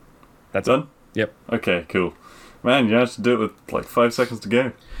 That's done? Yep. Okay, cool. Man, you have to do it with like 5 seconds to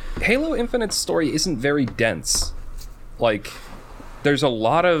go. Halo Infinite's story isn't very dense. Like, there's a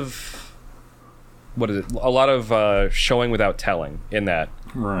lot of... A lot of showing without telling in that.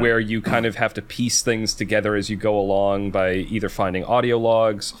 Right. Where you kind of have to piece things together as you go along by either finding audio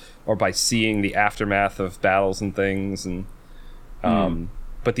logs or by seeing the aftermath of battles and things. And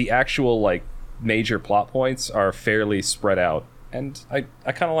but the actual like major plot points are fairly spread out, and I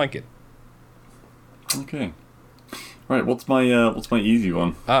kind of like it. Okay. Right, what's my easy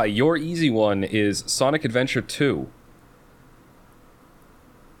one? Your easy one is Sonic Adventure 2.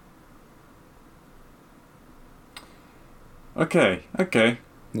 Okay.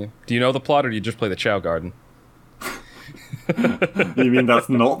 Yeah. Do you know the plot, or do you just play the Chow Garden? You mean that's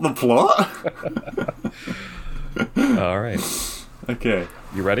not the plot? All right. Okay.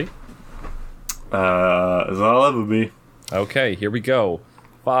 You ready? As I'll ever be. Okay, here we go.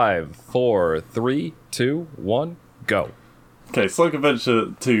 5, 4, 3, 2, 1, go. Okay, Sonic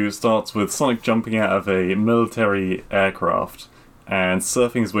Adventure 2 starts with Sonic jumping out of a military aircraft and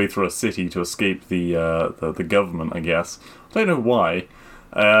surfing his way through a city to escape the government, I guess. I don't know why.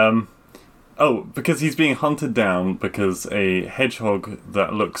 Because he's being hunted down because a hedgehog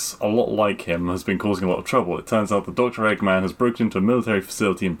that looks a lot like him has been causing a lot of trouble. It turns out that Dr. Eggman has broken into a military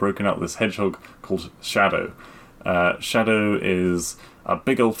facility and broken out this hedgehog called Shadow. Shadow is a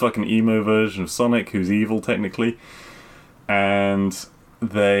big old fucking emo version of Sonic, who's evil, technically. And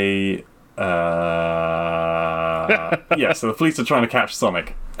they... so the police are trying to catch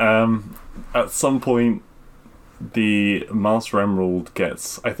Sonic. At some point, the Master Emerald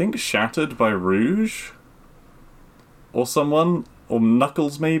gets, I think, shattered by Rouge? Or someone? Or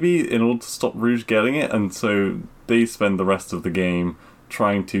Knuckles, maybe, in order to stop Rouge getting it, and so they spend the rest of the game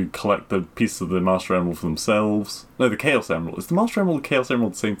trying to collect the piece of the Master Emerald for themselves. No, the Chaos Emerald. Is the Master Emerald and the Chaos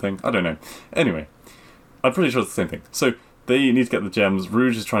Emerald the same thing? I don't know. Anyway, I'm pretty sure it's the same thing. So, they need to get the gems.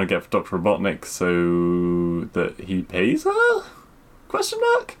 Rouge is trying to get Dr. Robotnik, so know that he pays her? Question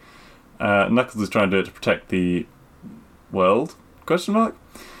mark. Knuckles is trying to do it to protect the world? Question mark.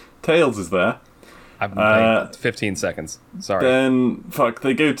 Tails is there. I've been playing 15 seconds. Sorry. Then,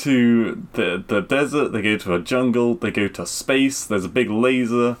 they go to the desert, they go to a jungle, they go to space, there's a big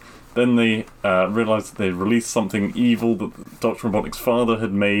laser. Then they realise that they released something evil that Dr. Robotnik's father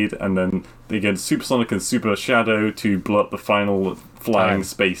had made, and then they go to Supersonic and Super Shadow to blow up the final flying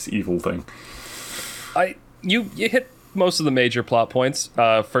space evil thing. You hit most of the major plot points.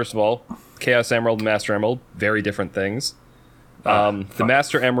 First of all, Chaos Emerald and Master Emerald, very different things. The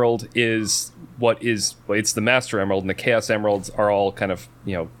Master Emerald is it's the Master Emerald, and the Chaos Emeralds are all kind of,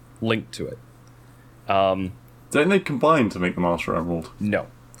 linked to it. Don't they combine to make the Master Emerald? No.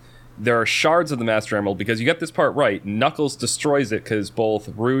 There are shards of the Master Emerald, because you get this part right. Knuckles destroys it because both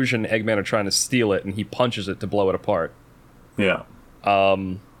Rouge and Eggman are trying to steal it, and he punches it to blow it apart. Yeah.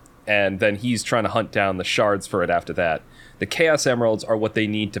 And then he's trying to hunt down the shards for it after that. The Chaos Emeralds are what they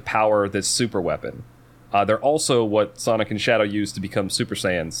need to power this super weapon. They're also what Sonic and Shadow use to become Super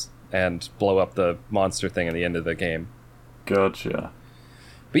Saiyans and blow up the monster thing at the end of the game. Gotcha.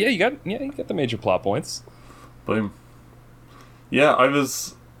 But you got the major plot points. Boom. Yeah, I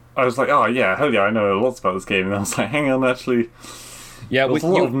was like, oh yeah, hell yeah, I know lots about this game, and I was like, hang on, actually, yeah, there's a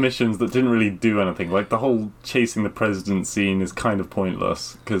lot of missions that didn't really do anything. Like the whole chasing the president scene is kind of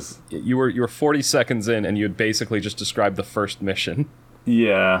pointless because you were 40 seconds in, and you had basically just described the first mission.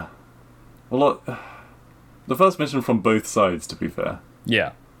 Yeah, well, the first mission from both sides, to be fair.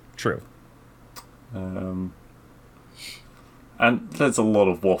 Yeah, true. And there's a lot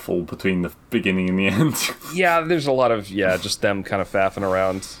of waffle between the beginning and the end. Yeah, there's a lot of just them kind of faffing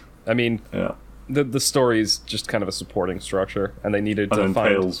around. I mean, yeah. The story's just kind of a supporting structure, and they needed to find...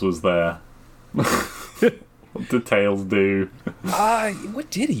 Tails was there. What did Tails do?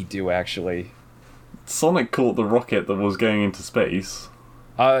 What did he do, actually? Sonic caught the rocket that was going into space.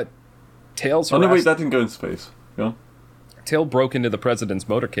 Tails... Oh, no, wait, that didn't go into space. Go on. Tail broke into the president's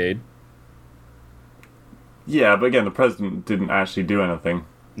motorcade. Yeah, but again, the president didn't actually do anything.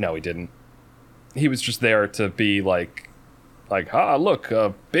 No, he didn't. He was just there to be like, look,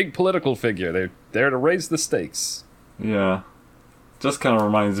 a big political figure. They're there to raise the stakes. Yeah. Just kind of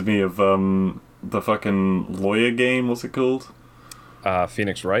reminds me of the fucking lawyer game, what's it called?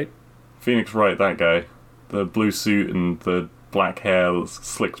 Phoenix Wright? Phoenix Wright, that guy. The blue suit and the black hair that's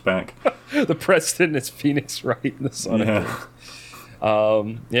slicked back. The president is Phoenix Wright in the Sonic game.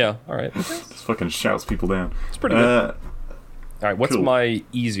 Yeah, alright. Just fucking shouts people down. It's pretty good. Alright, what's cool. my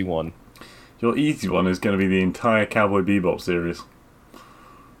easy one? Your easy one is going to be the entire Cowboy Bebop series.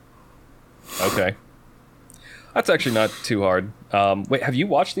 Okay. That's actually not too hard. Wait, have you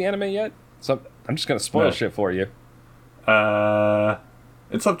watched the anime yet? So I'm just going to spoil shit for you.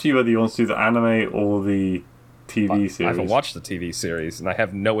 It's up to you whether you want to do the anime or the TV series. I haven't watched the TV series, and I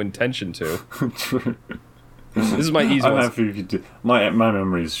have no intention to. True. This is my easy one. I'm happy if you do. My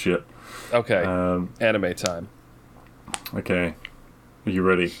memory's shit. Okay. Anime time. Okay. Are you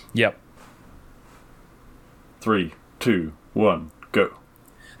ready? Yep. 3, 2, 1, go.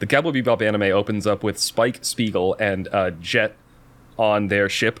 The Cowboy Bebop anime opens up with Spike Spiegel and Jet on their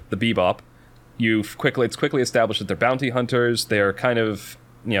ship, the Bebop. It's quickly established that they're bounty hunters. They're kind of,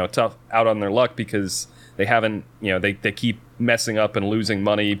 tough out on their luck because they haven't, they keep messing up and losing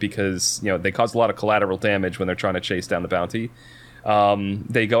money because, they cause a lot of collateral damage when they're trying to chase down the bounty.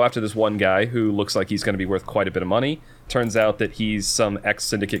 They go after this one guy who looks like he's going to be worth quite a bit of money. Turns out that he's some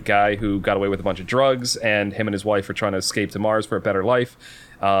ex-syndicate guy who got away with a bunch of drugs, and him and his wife are trying to escape to Mars for a better life.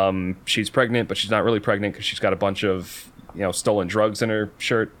 She's pregnant, but she's not really pregnant because she's got a bunch of, stolen drugs in her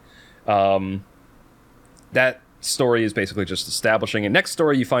shirt. That story is basically just establishing it. Next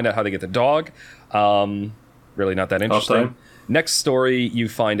story, you find out how they get the dog. Really not that interesting. Okay. Next story, you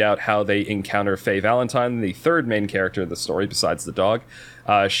find out how they encounter Faye Valentine, the third main character of the story, besides the dog.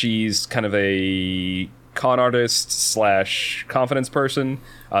 She's kind of a con artist / confidence person.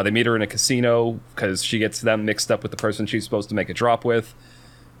 They meet her in a casino because she gets them mixed up with the person she's supposed to make a drop with.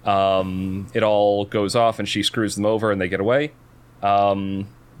 It all goes off and she screws them over and they get away.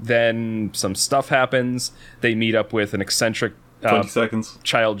 Then some stuff happens. They meet up with an eccentric 20 seconds.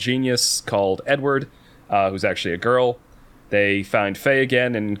 Child genius called Edward, who's actually a girl. They find Faye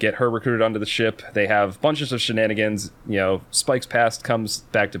again and get her recruited onto the ship. They have bunches of shenanigans. Spike's past comes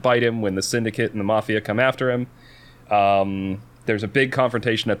back to bite him when the Syndicate and the Mafia come after him. There's a big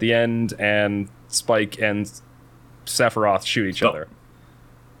confrontation at the end, and Spike and Sephiroth shoot each other.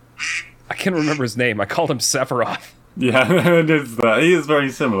 I can't remember his name. I called him Sephiroth. Yeah, it is that. He is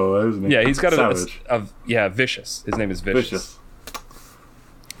very similar, though, isn't he? Yeah, he's got Savage. Vicious. His name is Vicious.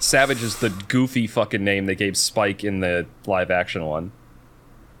 Savage is the goofy fucking name they gave Spike in the live-action one.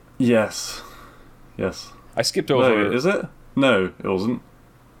 Yes. Yes. I skipped over... No, is it? No, it wasn't.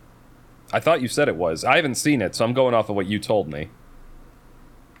 I thought you said it was. I haven't seen it, so I'm going off of what you told me.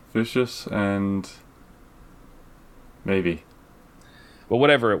 Vicious and... maybe. Well,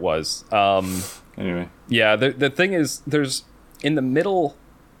 whatever it was. Anyway. Yeah, the thing is, there's a middle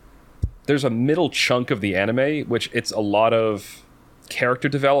chunk of the anime, which it's a lot of character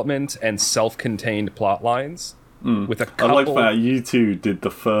development and self-contained plot lines. With a couple... I like that you two did the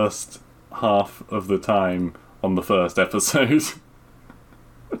first half of the time on the first episode.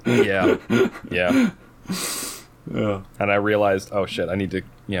 Yeah. Yeah. And I realized, oh shit, I need to,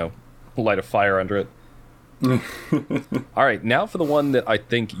 light a fire under it. All right, now for the one that I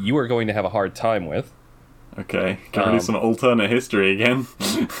think you are going to have a hard time with. Okay, can we do some alternate history again?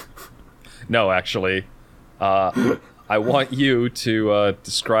 No, actually. I want you to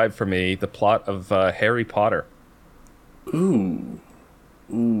describe for me the plot of Harry Potter. Ooh.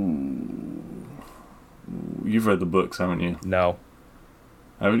 You've read the books, haven't you? No.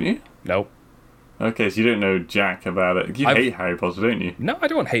 Haven't you? Nope. Okay, so you don't know jack about it. You hate Harry Potter, don't you? No, I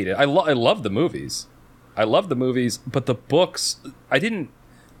don't hate it. I love the movies. I love the movies, but the books... I didn't...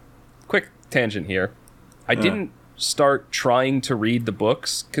 Quick tangent here. I didn't start trying to read the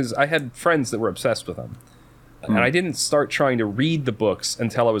books, because I had friends that were obsessed with them. And I didn't start trying to read the books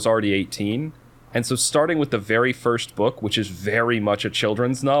until I was already 18. And so starting with the very first book, which is very much a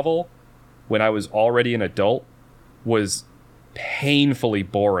children's novel, when I was already an adult, was painfully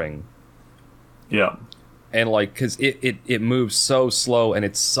boring. Yeah. And because it moves so slow, and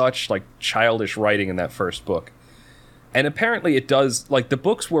it's such childish writing in that first book. And apparently it does, the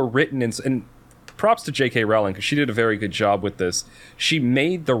books were written and props to J.K. Rowling, because she did a very good job with this. She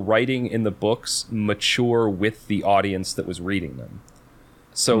made the writing in the books mature with the audience that was reading them.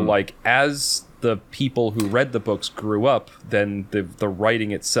 So as the people who read the books grew up, then the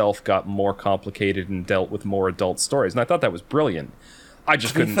writing itself got more complicated and dealt with more adult stories. And I thought that was brilliant. I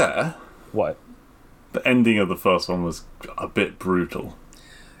just couldn't... To be fair, what? The ending of the first one was a bit brutal.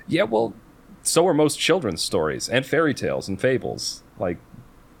 Yeah, well, so are most children's stories and fairy tales and fables. I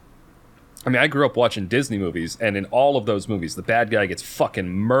grew up watching Disney movies, and in all of those movies, the bad guy gets fucking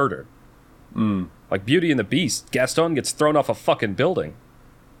murdered. Like Beauty and the Beast, Gaston gets thrown off a fucking building.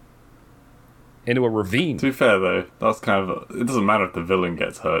 Into a ravine. To be fair, though, that's kind of... it doesn't matter if the villain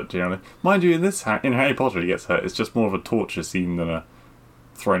gets hurt, generally. Mind you, in Harry Potter, he gets hurt. It's just more of a torture scene than a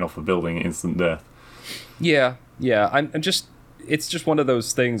thrown off a building, instant death. Yeah. I'm just... it's just one of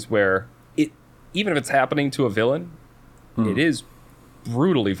those things where even if it's happening to a villain, it is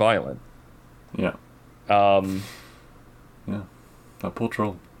brutally violent. Yeah. Yeah. That poor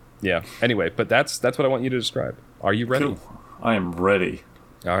troll. Yeah. Anyway, but that's what I want you to describe. Are you ready? Cool. I am ready.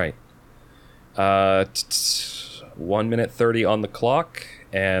 All right. 1 minute 30 on the clock,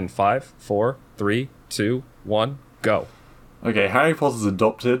 and 5, 4, 3, 2, 1, go. Okay, Harry Potter's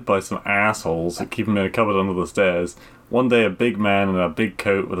adopted by some assholes who keep him in a cupboard under the stairs. One day a big man in a big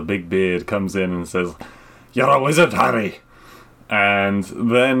coat with a big beard comes in and says, "You're a wizard, Harry!" And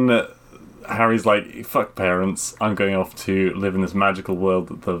then Harry's like, "Fuck parents, I'm going off to live in this magical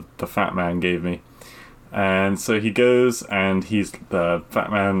world that the fat man gave me." And so he goes, and the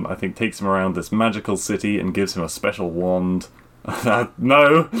fat man, I think, takes him around this magical city and gives him a special wand.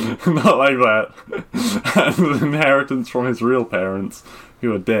 No, not like that. And an inheritance from his real parents,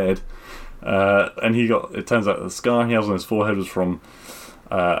 who are dead. And it turns out the scar he has on his forehead was from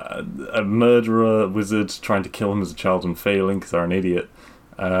a murderer wizard trying to kill him as a child and failing because they're an idiot.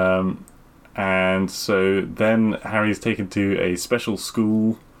 And so then Harry's taken to a special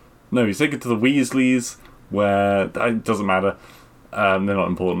school. No, he's taken to the Weasleys, where it doesn't matter. They're not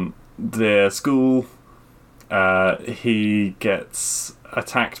important. Their school. He gets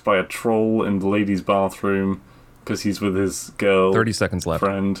attacked by a troll in the ladies' bathroom because he's with his girl. 30 seconds left.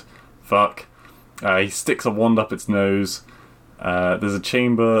 Friend. Fuck. He sticks a wand up its nose. There's a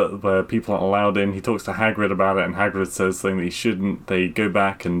chamber where people aren't allowed in. He talks to Hagrid about it, and Hagrid says something that he shouldn't. They go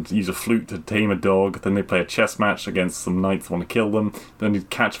back and use a flute to tame a dog. Then they play a chess match against some knights that want to kill them. Then they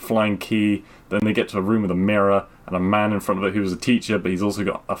catch a flying key. Then they get to a room with a mirror and a man in front of it who's a teacher, but he's also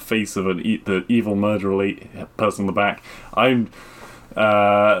got a face of the evil murderer person on the back.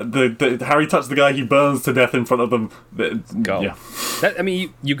 Harry touched the guy, he burns to death in front of them. Go. Yeah.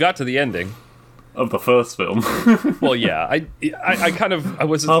 You got to the ending of the first film. Well, yeah, I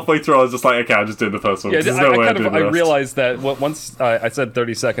was halfway through. I was just like, okay, I'll just do the first one. Yeah, I realized that once I said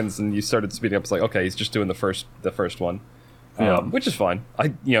 30 seconds and you started speeding up, it's like, okay, he's just doing the first one, which is fine. I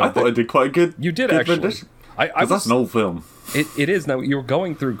thought I did quite a good. You did good actually. rendition. I Because that's an old film. It is. Now, you were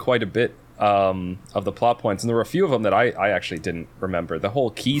going through quite a bit of the plot points, and there were a few of them that I actually didn't remember. The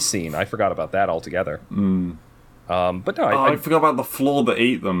whole key scene, I forgot about that altogether. But no, I forgot about the floor that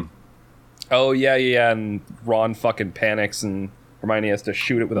ate them. Oh, yeah, and Ron fucking panics, and Hermione has to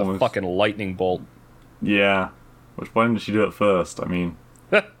shoot it with a fucking lightning bolt. Yeah. Why didn't she do it first? I mean...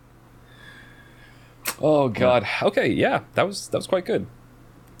 Oh, God. Yeah. Okay, yeah, that was quite good.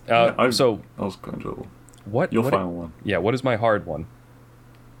 That was quite enjoyable. Your final one. Yeah, what is my hard one?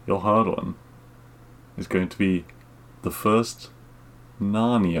 Your hard one is going to be the first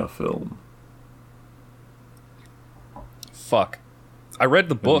Narnia film. Fuck. I read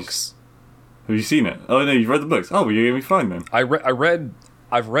the books. Have you seen it? Oh no, you've read the books. Oh, well, you're gonna be fine then. I've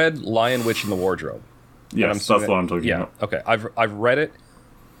read Lion, Witch, and the Wardrobe. Yes, that's what I'm talking about. Okay. I've read it,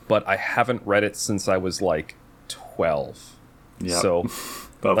 but I haven't read it since I was like 12. Yeah. So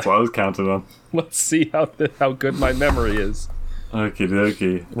that's what I was counting on. Let's see how good my memory is. Okay.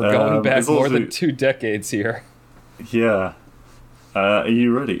 We're going back more than 2 decades here. Yeah. Are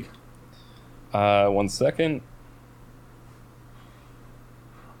you ready? 1 second.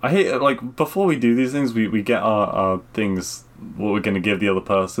 I hate it, like, before we do these things, we get our things, what we're going to give the other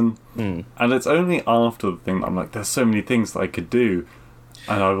person. And it's only after the thing that I'm like, there's so many things that I could do,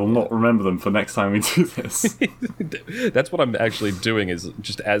 and I will not remember them for next time we do this. That's what I'm actually doing, is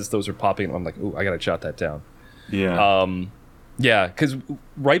just as those are popping, I'm like, ooh, I got to jot that down. Yeah. Yeah, because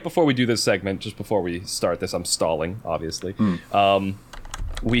right before we do this segment, just before we start this, I'm stalling, obviously.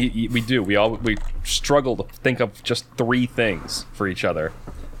 We struggle to think of just 3 things for each other.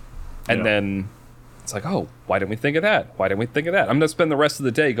 And then it's like, oh, why didn't we think of that? Why didn't we think of that? I'm going to spend the rest of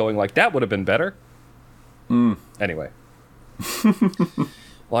the day going like, that would have been better. Anyway.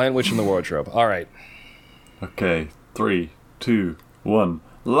 Lion, Witch, and the Wardrobe. All right. Okay. 3, 2, 1.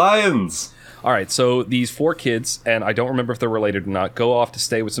 Lions! All right, so these 4 kids, and I don't remember if they're related or not, go off to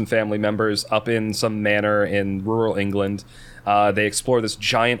stay with some family members up in some manor in rural England. They explore this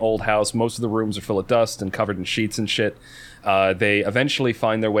giant old house. Most of the rooms are full of dust and covered in sheets and shit. They eventually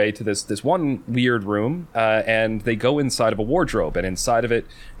find their way to this one weird room, and they go inside of a wardrobe. And inside of it,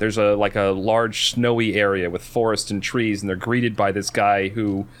 there's a large snowy area with forest and trees, and they're greeted by this guy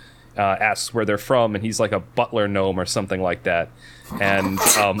who asks where they're from, and he's like a butler gnome or something like that. And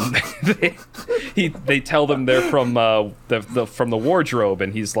they tell them they're from the wardrobe,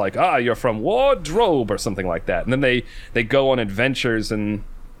 and he's like, you're from Wardrobe or something like that. And then they go on adventures and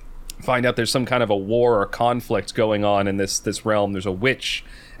find out there's some kind of a war or conflict going on in this realm. There's a witch,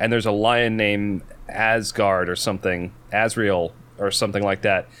 and there's a lion named Asgard or something, Asriel or something like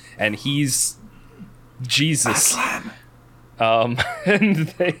that, and he's Jesus. Aslan.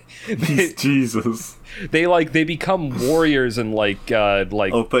 And he's Jesus. They become warriors and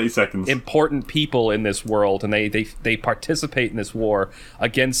 30 seconds. important people in this world, and they participate in this war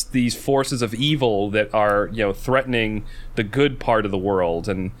against these forces of evil that are threatening the good part of the world.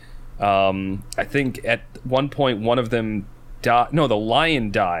 And I think at one point one of them the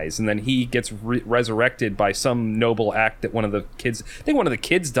lion dies, and then he gets resurrected by some noble act that one of the kids. I think one of the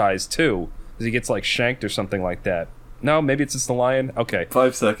kids dies too, because he gets shanked or something like that. No, maybe it's just the lion. Okay.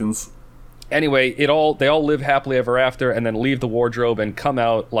 5 seconds. Anyway, they all live happily ever after, and then leave the wardrobe and come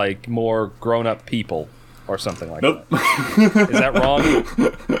out like more grown-up people, or something like that. Is that wrong?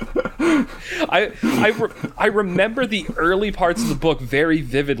 I remember the early parts of the book very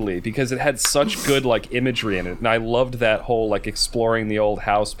vividly because it had such good imagery in it, and I loved that whole exploring the old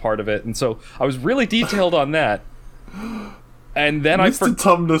house part of it, and so I was really detailed on that. And then Mr.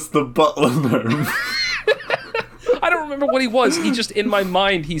 Tumnus the butler gnome. I don't remember what he was. He just, in my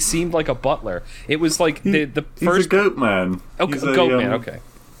mind, he seemed like a butler. It was like the first... He's a goat man. Okay, a goat man, okay.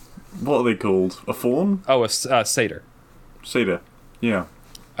 What are they called? A fawn? Oh, a satyr. Satyr, yeah.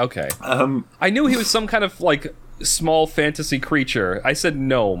 Okay. I knew he was some kind of, small fantasy creature. I said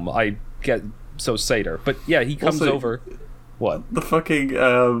gnome. I get... So satyr. But, yeah, he comes also, over... What? The fucking...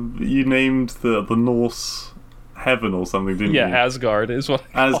 you named the Norse heaven or something, didn't you? Yeah, Asgard is what...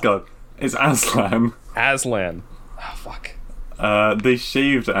 Asgard. It's Aslan. Aslan. Oh, fuck. They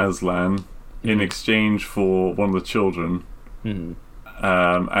shaved Aslan in exchange for one of the children. And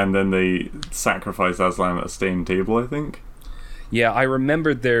then they sacrificed Aslan at a stained table, I think. Yeah, I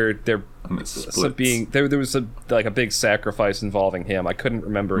remembered there being there was a big sacrifice involving him. I couldn't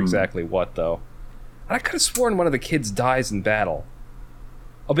remember exactly what though. And I could have sworn one of the kids dies in battle.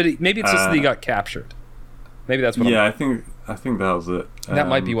 Oh, but maybe it's just that he got captured. Maybe that's what. Yeah, I think that was it. That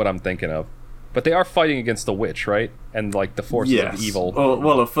might be what I'm thinking of. But they are fighting against the witch, right? And the forces of evil.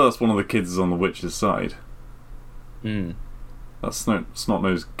 Well, at first one of the kids is on the witch's side. That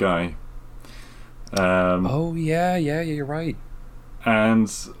snot-nosed guy. Oh yeah, you're right.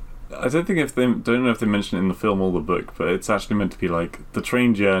 And I don't know if they mention it in the film or the book, but it's actually meant to be like the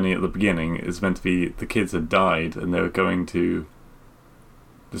train journey at the beginning is meant to be the kids had died and they were going to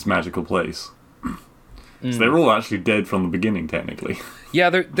this magical place. So they're all actually dead from the beginning, technically. Yeah,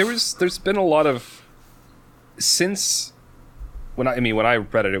 there's been a lot of since when I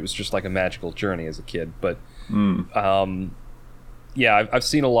read it, it was just like a magical journey as a kid. But yeah, I've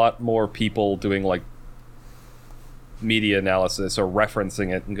seen a lot more people doing like media analysis or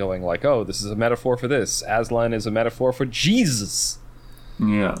referencing it and going like, oh, this is a metaphor for this. Aslan is a metaphor for Jesus.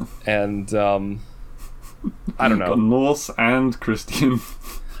 Yeah. And I don't know. Got Norse and Christian.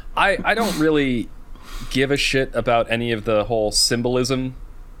 I don't really give a shit about any of the whole symbolism.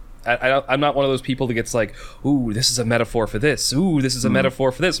 I'm not one of those people that gets like, ooh, this is a metaphor for this. Ooh, this is a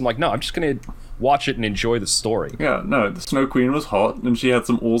metaphor for this. I'm like, no, I'm just going to watch it and enjoy the story. Yeah, no, the Snow Queen was hot and she had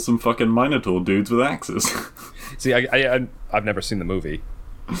some awesome fucking Minotaur dudes with axes. See, I've never seen the movie.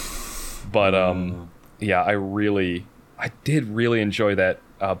 But, yeah, I did really enjoy that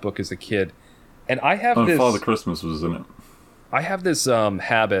book as a kid. And I have this... Father Christmas was in it. I have this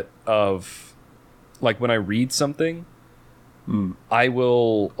habit of, like, when I read something, I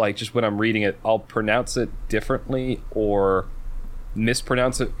will, like, just when I'm reading it, I'll pronounce it differently or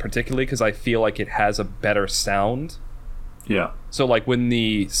mispronounce it particularly because I feel like it has a better sound. Yeah. So, like, when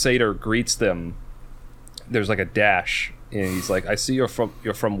the satyr greets them, there's, like, a dash, and he's like, I see you're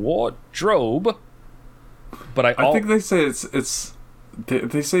from Wardrobe, but I think they say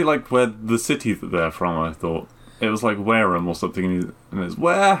they say, like, where the city that they're from, I thought. It was like Wareham or something, and it's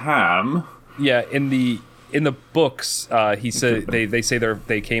Wareham. Yeah, in the books, he said they say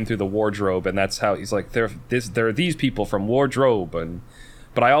they came through the wardrobe, and that's how he's like there are these people from Wardrobe,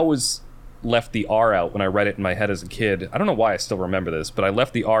 but I always left the R out when I read it in my head as a kid. I don't know why I still remember this, but I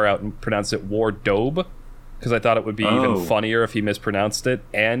left the R out and pronounced it Wardobe because I thought it would be even funnier if he mispronounced it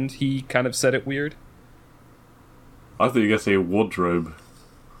and he kind of said it weird. I thought you were going to say wardrobe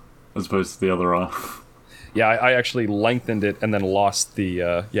as opposed to the other R. Yeah, I actually lengthened it and then lost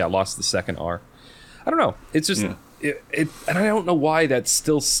the second R. I don't know. It's just it and I don't know why that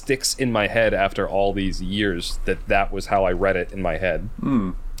still sticks in my head after all these years that was how I read it in my head.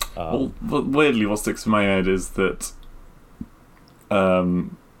 Well, weirdly, what sticks in my head is that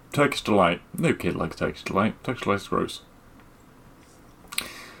Turkish Delight. No kid likes Turkish Delight. Turkish Delight's gross.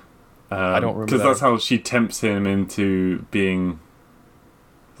 I don't remember because that's how she tempts him into being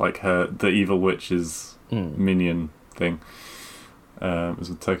like the evil witch's minion thing. It was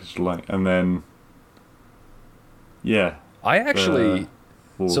a Turkish Delight, and then I actually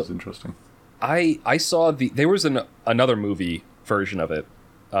was interesting. I saw there was another movie version of it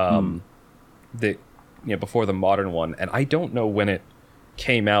that before the modern one, and I don't know when it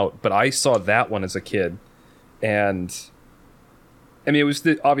came out, but I saw that one as a kid, and I mean it was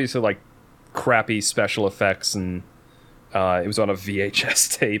obviously like crappy special effects, and it was on a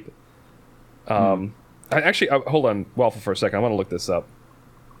VHS tape. Hold on, Waffle, for a second. I want to look this up.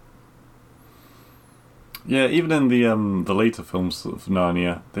 Yeah, even in the later films of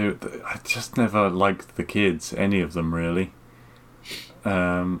Narnia, I just never liked the kids, any of them really.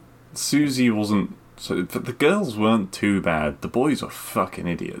 Susie wasn't. So the girls weren't too bad. The boys were fucking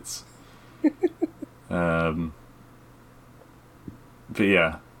idiots. But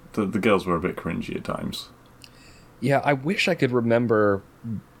yeah, the girls were a bit cringy at times. Yeah, I wish I could remember.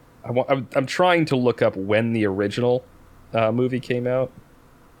 I'm trying to look up when the original movie came out.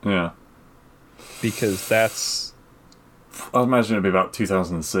 Yeah. Because that's... I imagine it'd be about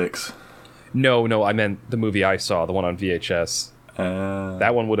 2006. No, I meant the movie I saw, the one on VHS.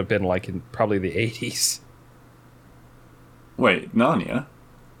 That one would have been like in probably the 80s. Wait, Narnia?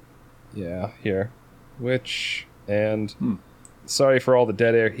 Yeah, here. Sorry for all the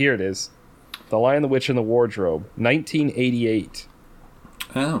dead air. Here it is. The Lion, the Witch, and the Wardrobe. 1988.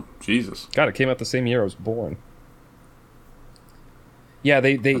 Oh, Jesus. God, it came out the same year I was born. Yeah,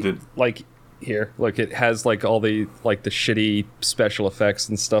 they like... Here, look, it has like all the like the shitty special effects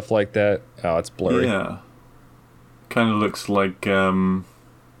and stuff like that. Oh, it's blurry. Yeah, kind of looks like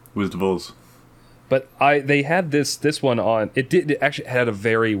Wizard of Oz. But they had this one on. It actually had a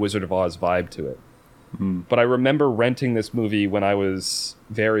very Wizard of Oz vibe to it. But I remember renting this movie when I was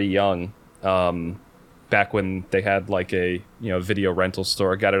very young, back when they had like a video rental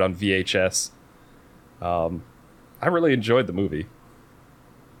store. I got it on VHS. I really enjoyed the movie.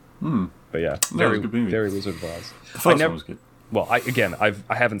 But yeah, very Wizard of Oz. The first one was good. Well, I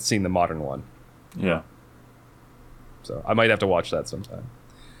haven't seen the modern one. Yeah. So I might have to watch that sometime.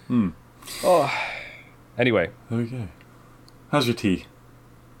 Oh. Anyway. Okay. How's your tea?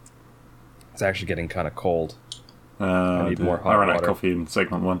 It's actually getting kind of cold. I need more hot I ran out water. of coffee in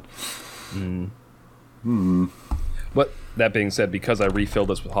segment 1. But that being said, because I refilled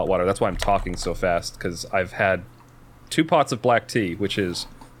this with hot water, that's why I'm talking so fast, because I've had 2 pots of black tea, which is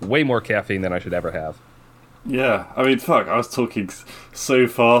way more caffeine than I should ever have. Yeah, I mean, fuck, I was talking so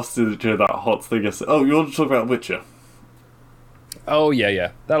fast during that hot thing. I said, oh, you want to talk about Witcher? Oh,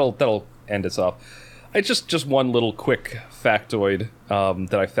 yeah. That'll end us off. It's just one little quick factoid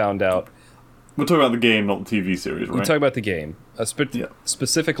that I found out. We're talking about the game, not the TV series, right? We're talking about the game,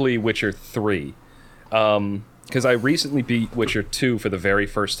 specifically Witcher 3. Because I recently beat Witcher 2 for the very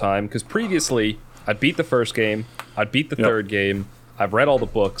first time, because previously I'd beat the first game, I'd beat the third game, I've read all the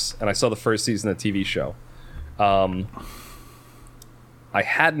books, and I saw the first season of the TV show. I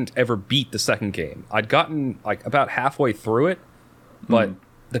hadn't ever beat the second game. I'd gotten like about halfway through it, but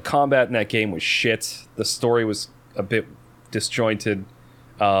the combat in that game was shit. The story was a bit disjointed,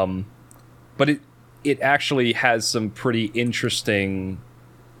 but it actually has some pretty interesting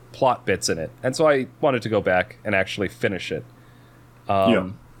plot bits in it, and so I wanted to go back and actually finish it.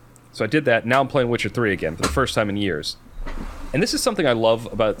 So I did that. Now I'm playing Witcher 3 again for the first time in years, and this is something I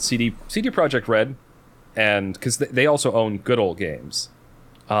love about CD Projekt Red, and because they also own Good Old Games.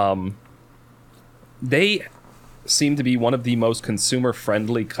 They seem to be one of the most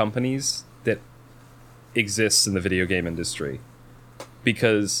consumer-friendly companies that exists in the video game industry,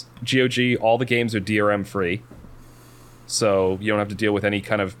 because GOG, all the games are DRM-free, so you don't have to deal with any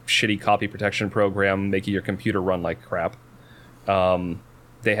kind of shitty copy protection program making your computer run like crap.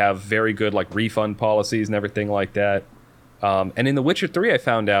 They have very good like refund policies and everything like that. And in The Witcher 3, I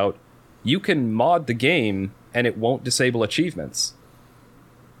found out you can mod the game and it won't disable achievements.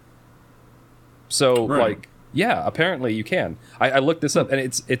 So, like, yeah, apparently you can. I looked this up, and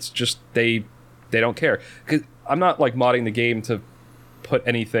it's just they don't care. 'Cause I'm not like modding the game to put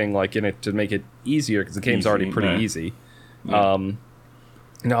anything like in it to make it easier, because the game's already pretty easy. No,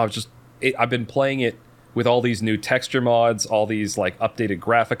 I've been playing it with all these new texture mods, all these like updated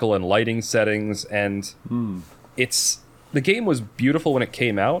graphical and lighting settings, and the game was beautiful when it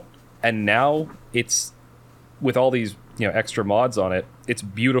came out, and now it's with all these extra mods on it, it's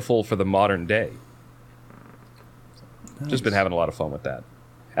beautiful for the modern day. Nice. Just been having a lot of fun with that.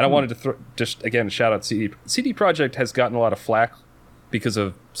 And I wanted to just again shout out CD Projekt has gotten a lot of flack because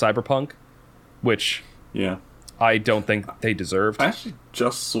of Cyberpunk, which I don't think they deserved. I actually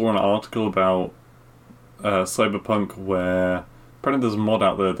just saw an article about Cyberpunk where apparently there's a mod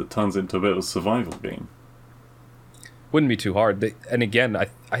out there that turns into a bit of a survival game. Wouldn't be too hard. And again,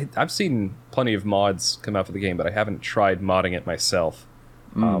 I've seen plenty of mods come out for the game, but I haven't tried modding it myself.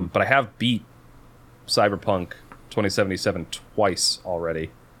 But I have beat Cyberpunk 2077 twice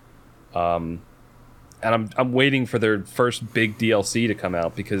already. And I'm waiting for their first big DLC to come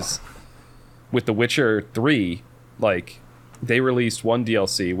out, because with The Witcher 3, like, they released one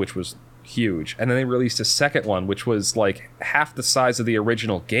DLC, which was huge, and then they released a second one, which was like half the size of the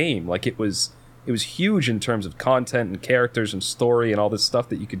original game. Like, it was huge in terms of content and characters and story and all this stuff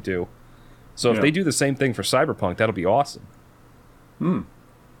that you could do. So if they do the same thing for Cyberpunk, that'll be awesome.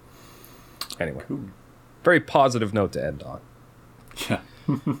 Anyway, cool. Very positive note to end on. Yeah.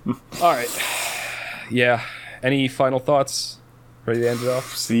 All right. Yeah. Any final thoughts? Ready to end it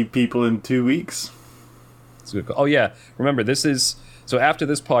off? See people in 2 weeks. That's a good call. Oh, yeah. Remember, so after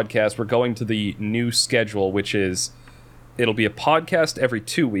this podcast, we're going to the new schedule, which is, it'll be a podcast every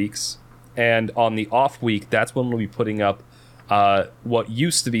 2 weeks. And on the off week, that's when we'll be putting up what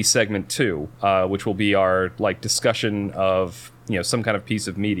used to be segment 2, which will be our like discussion of some kind of piece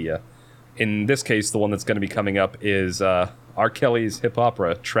of media. In this case, the one that's going to be coming up is R. Kelly's Hip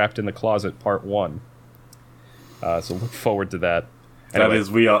Opera Trapped in the Closet Part 1. So look forward to that. Anyway. That is,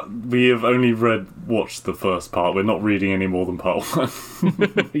 we have only watched the first part. We're not reading any more than part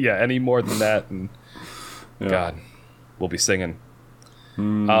 1. Yeah, any more than that, and God, we'll be singing.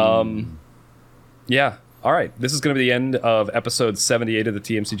 Yeah. All right. This is going to be the end of episode 78 of the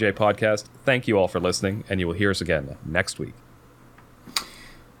TMCJ podcast. Thank you all for listening, and you will hear us again next week.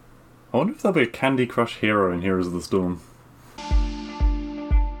 I wonder if there'll be a Candy Crush hero in Heroes of the Storm.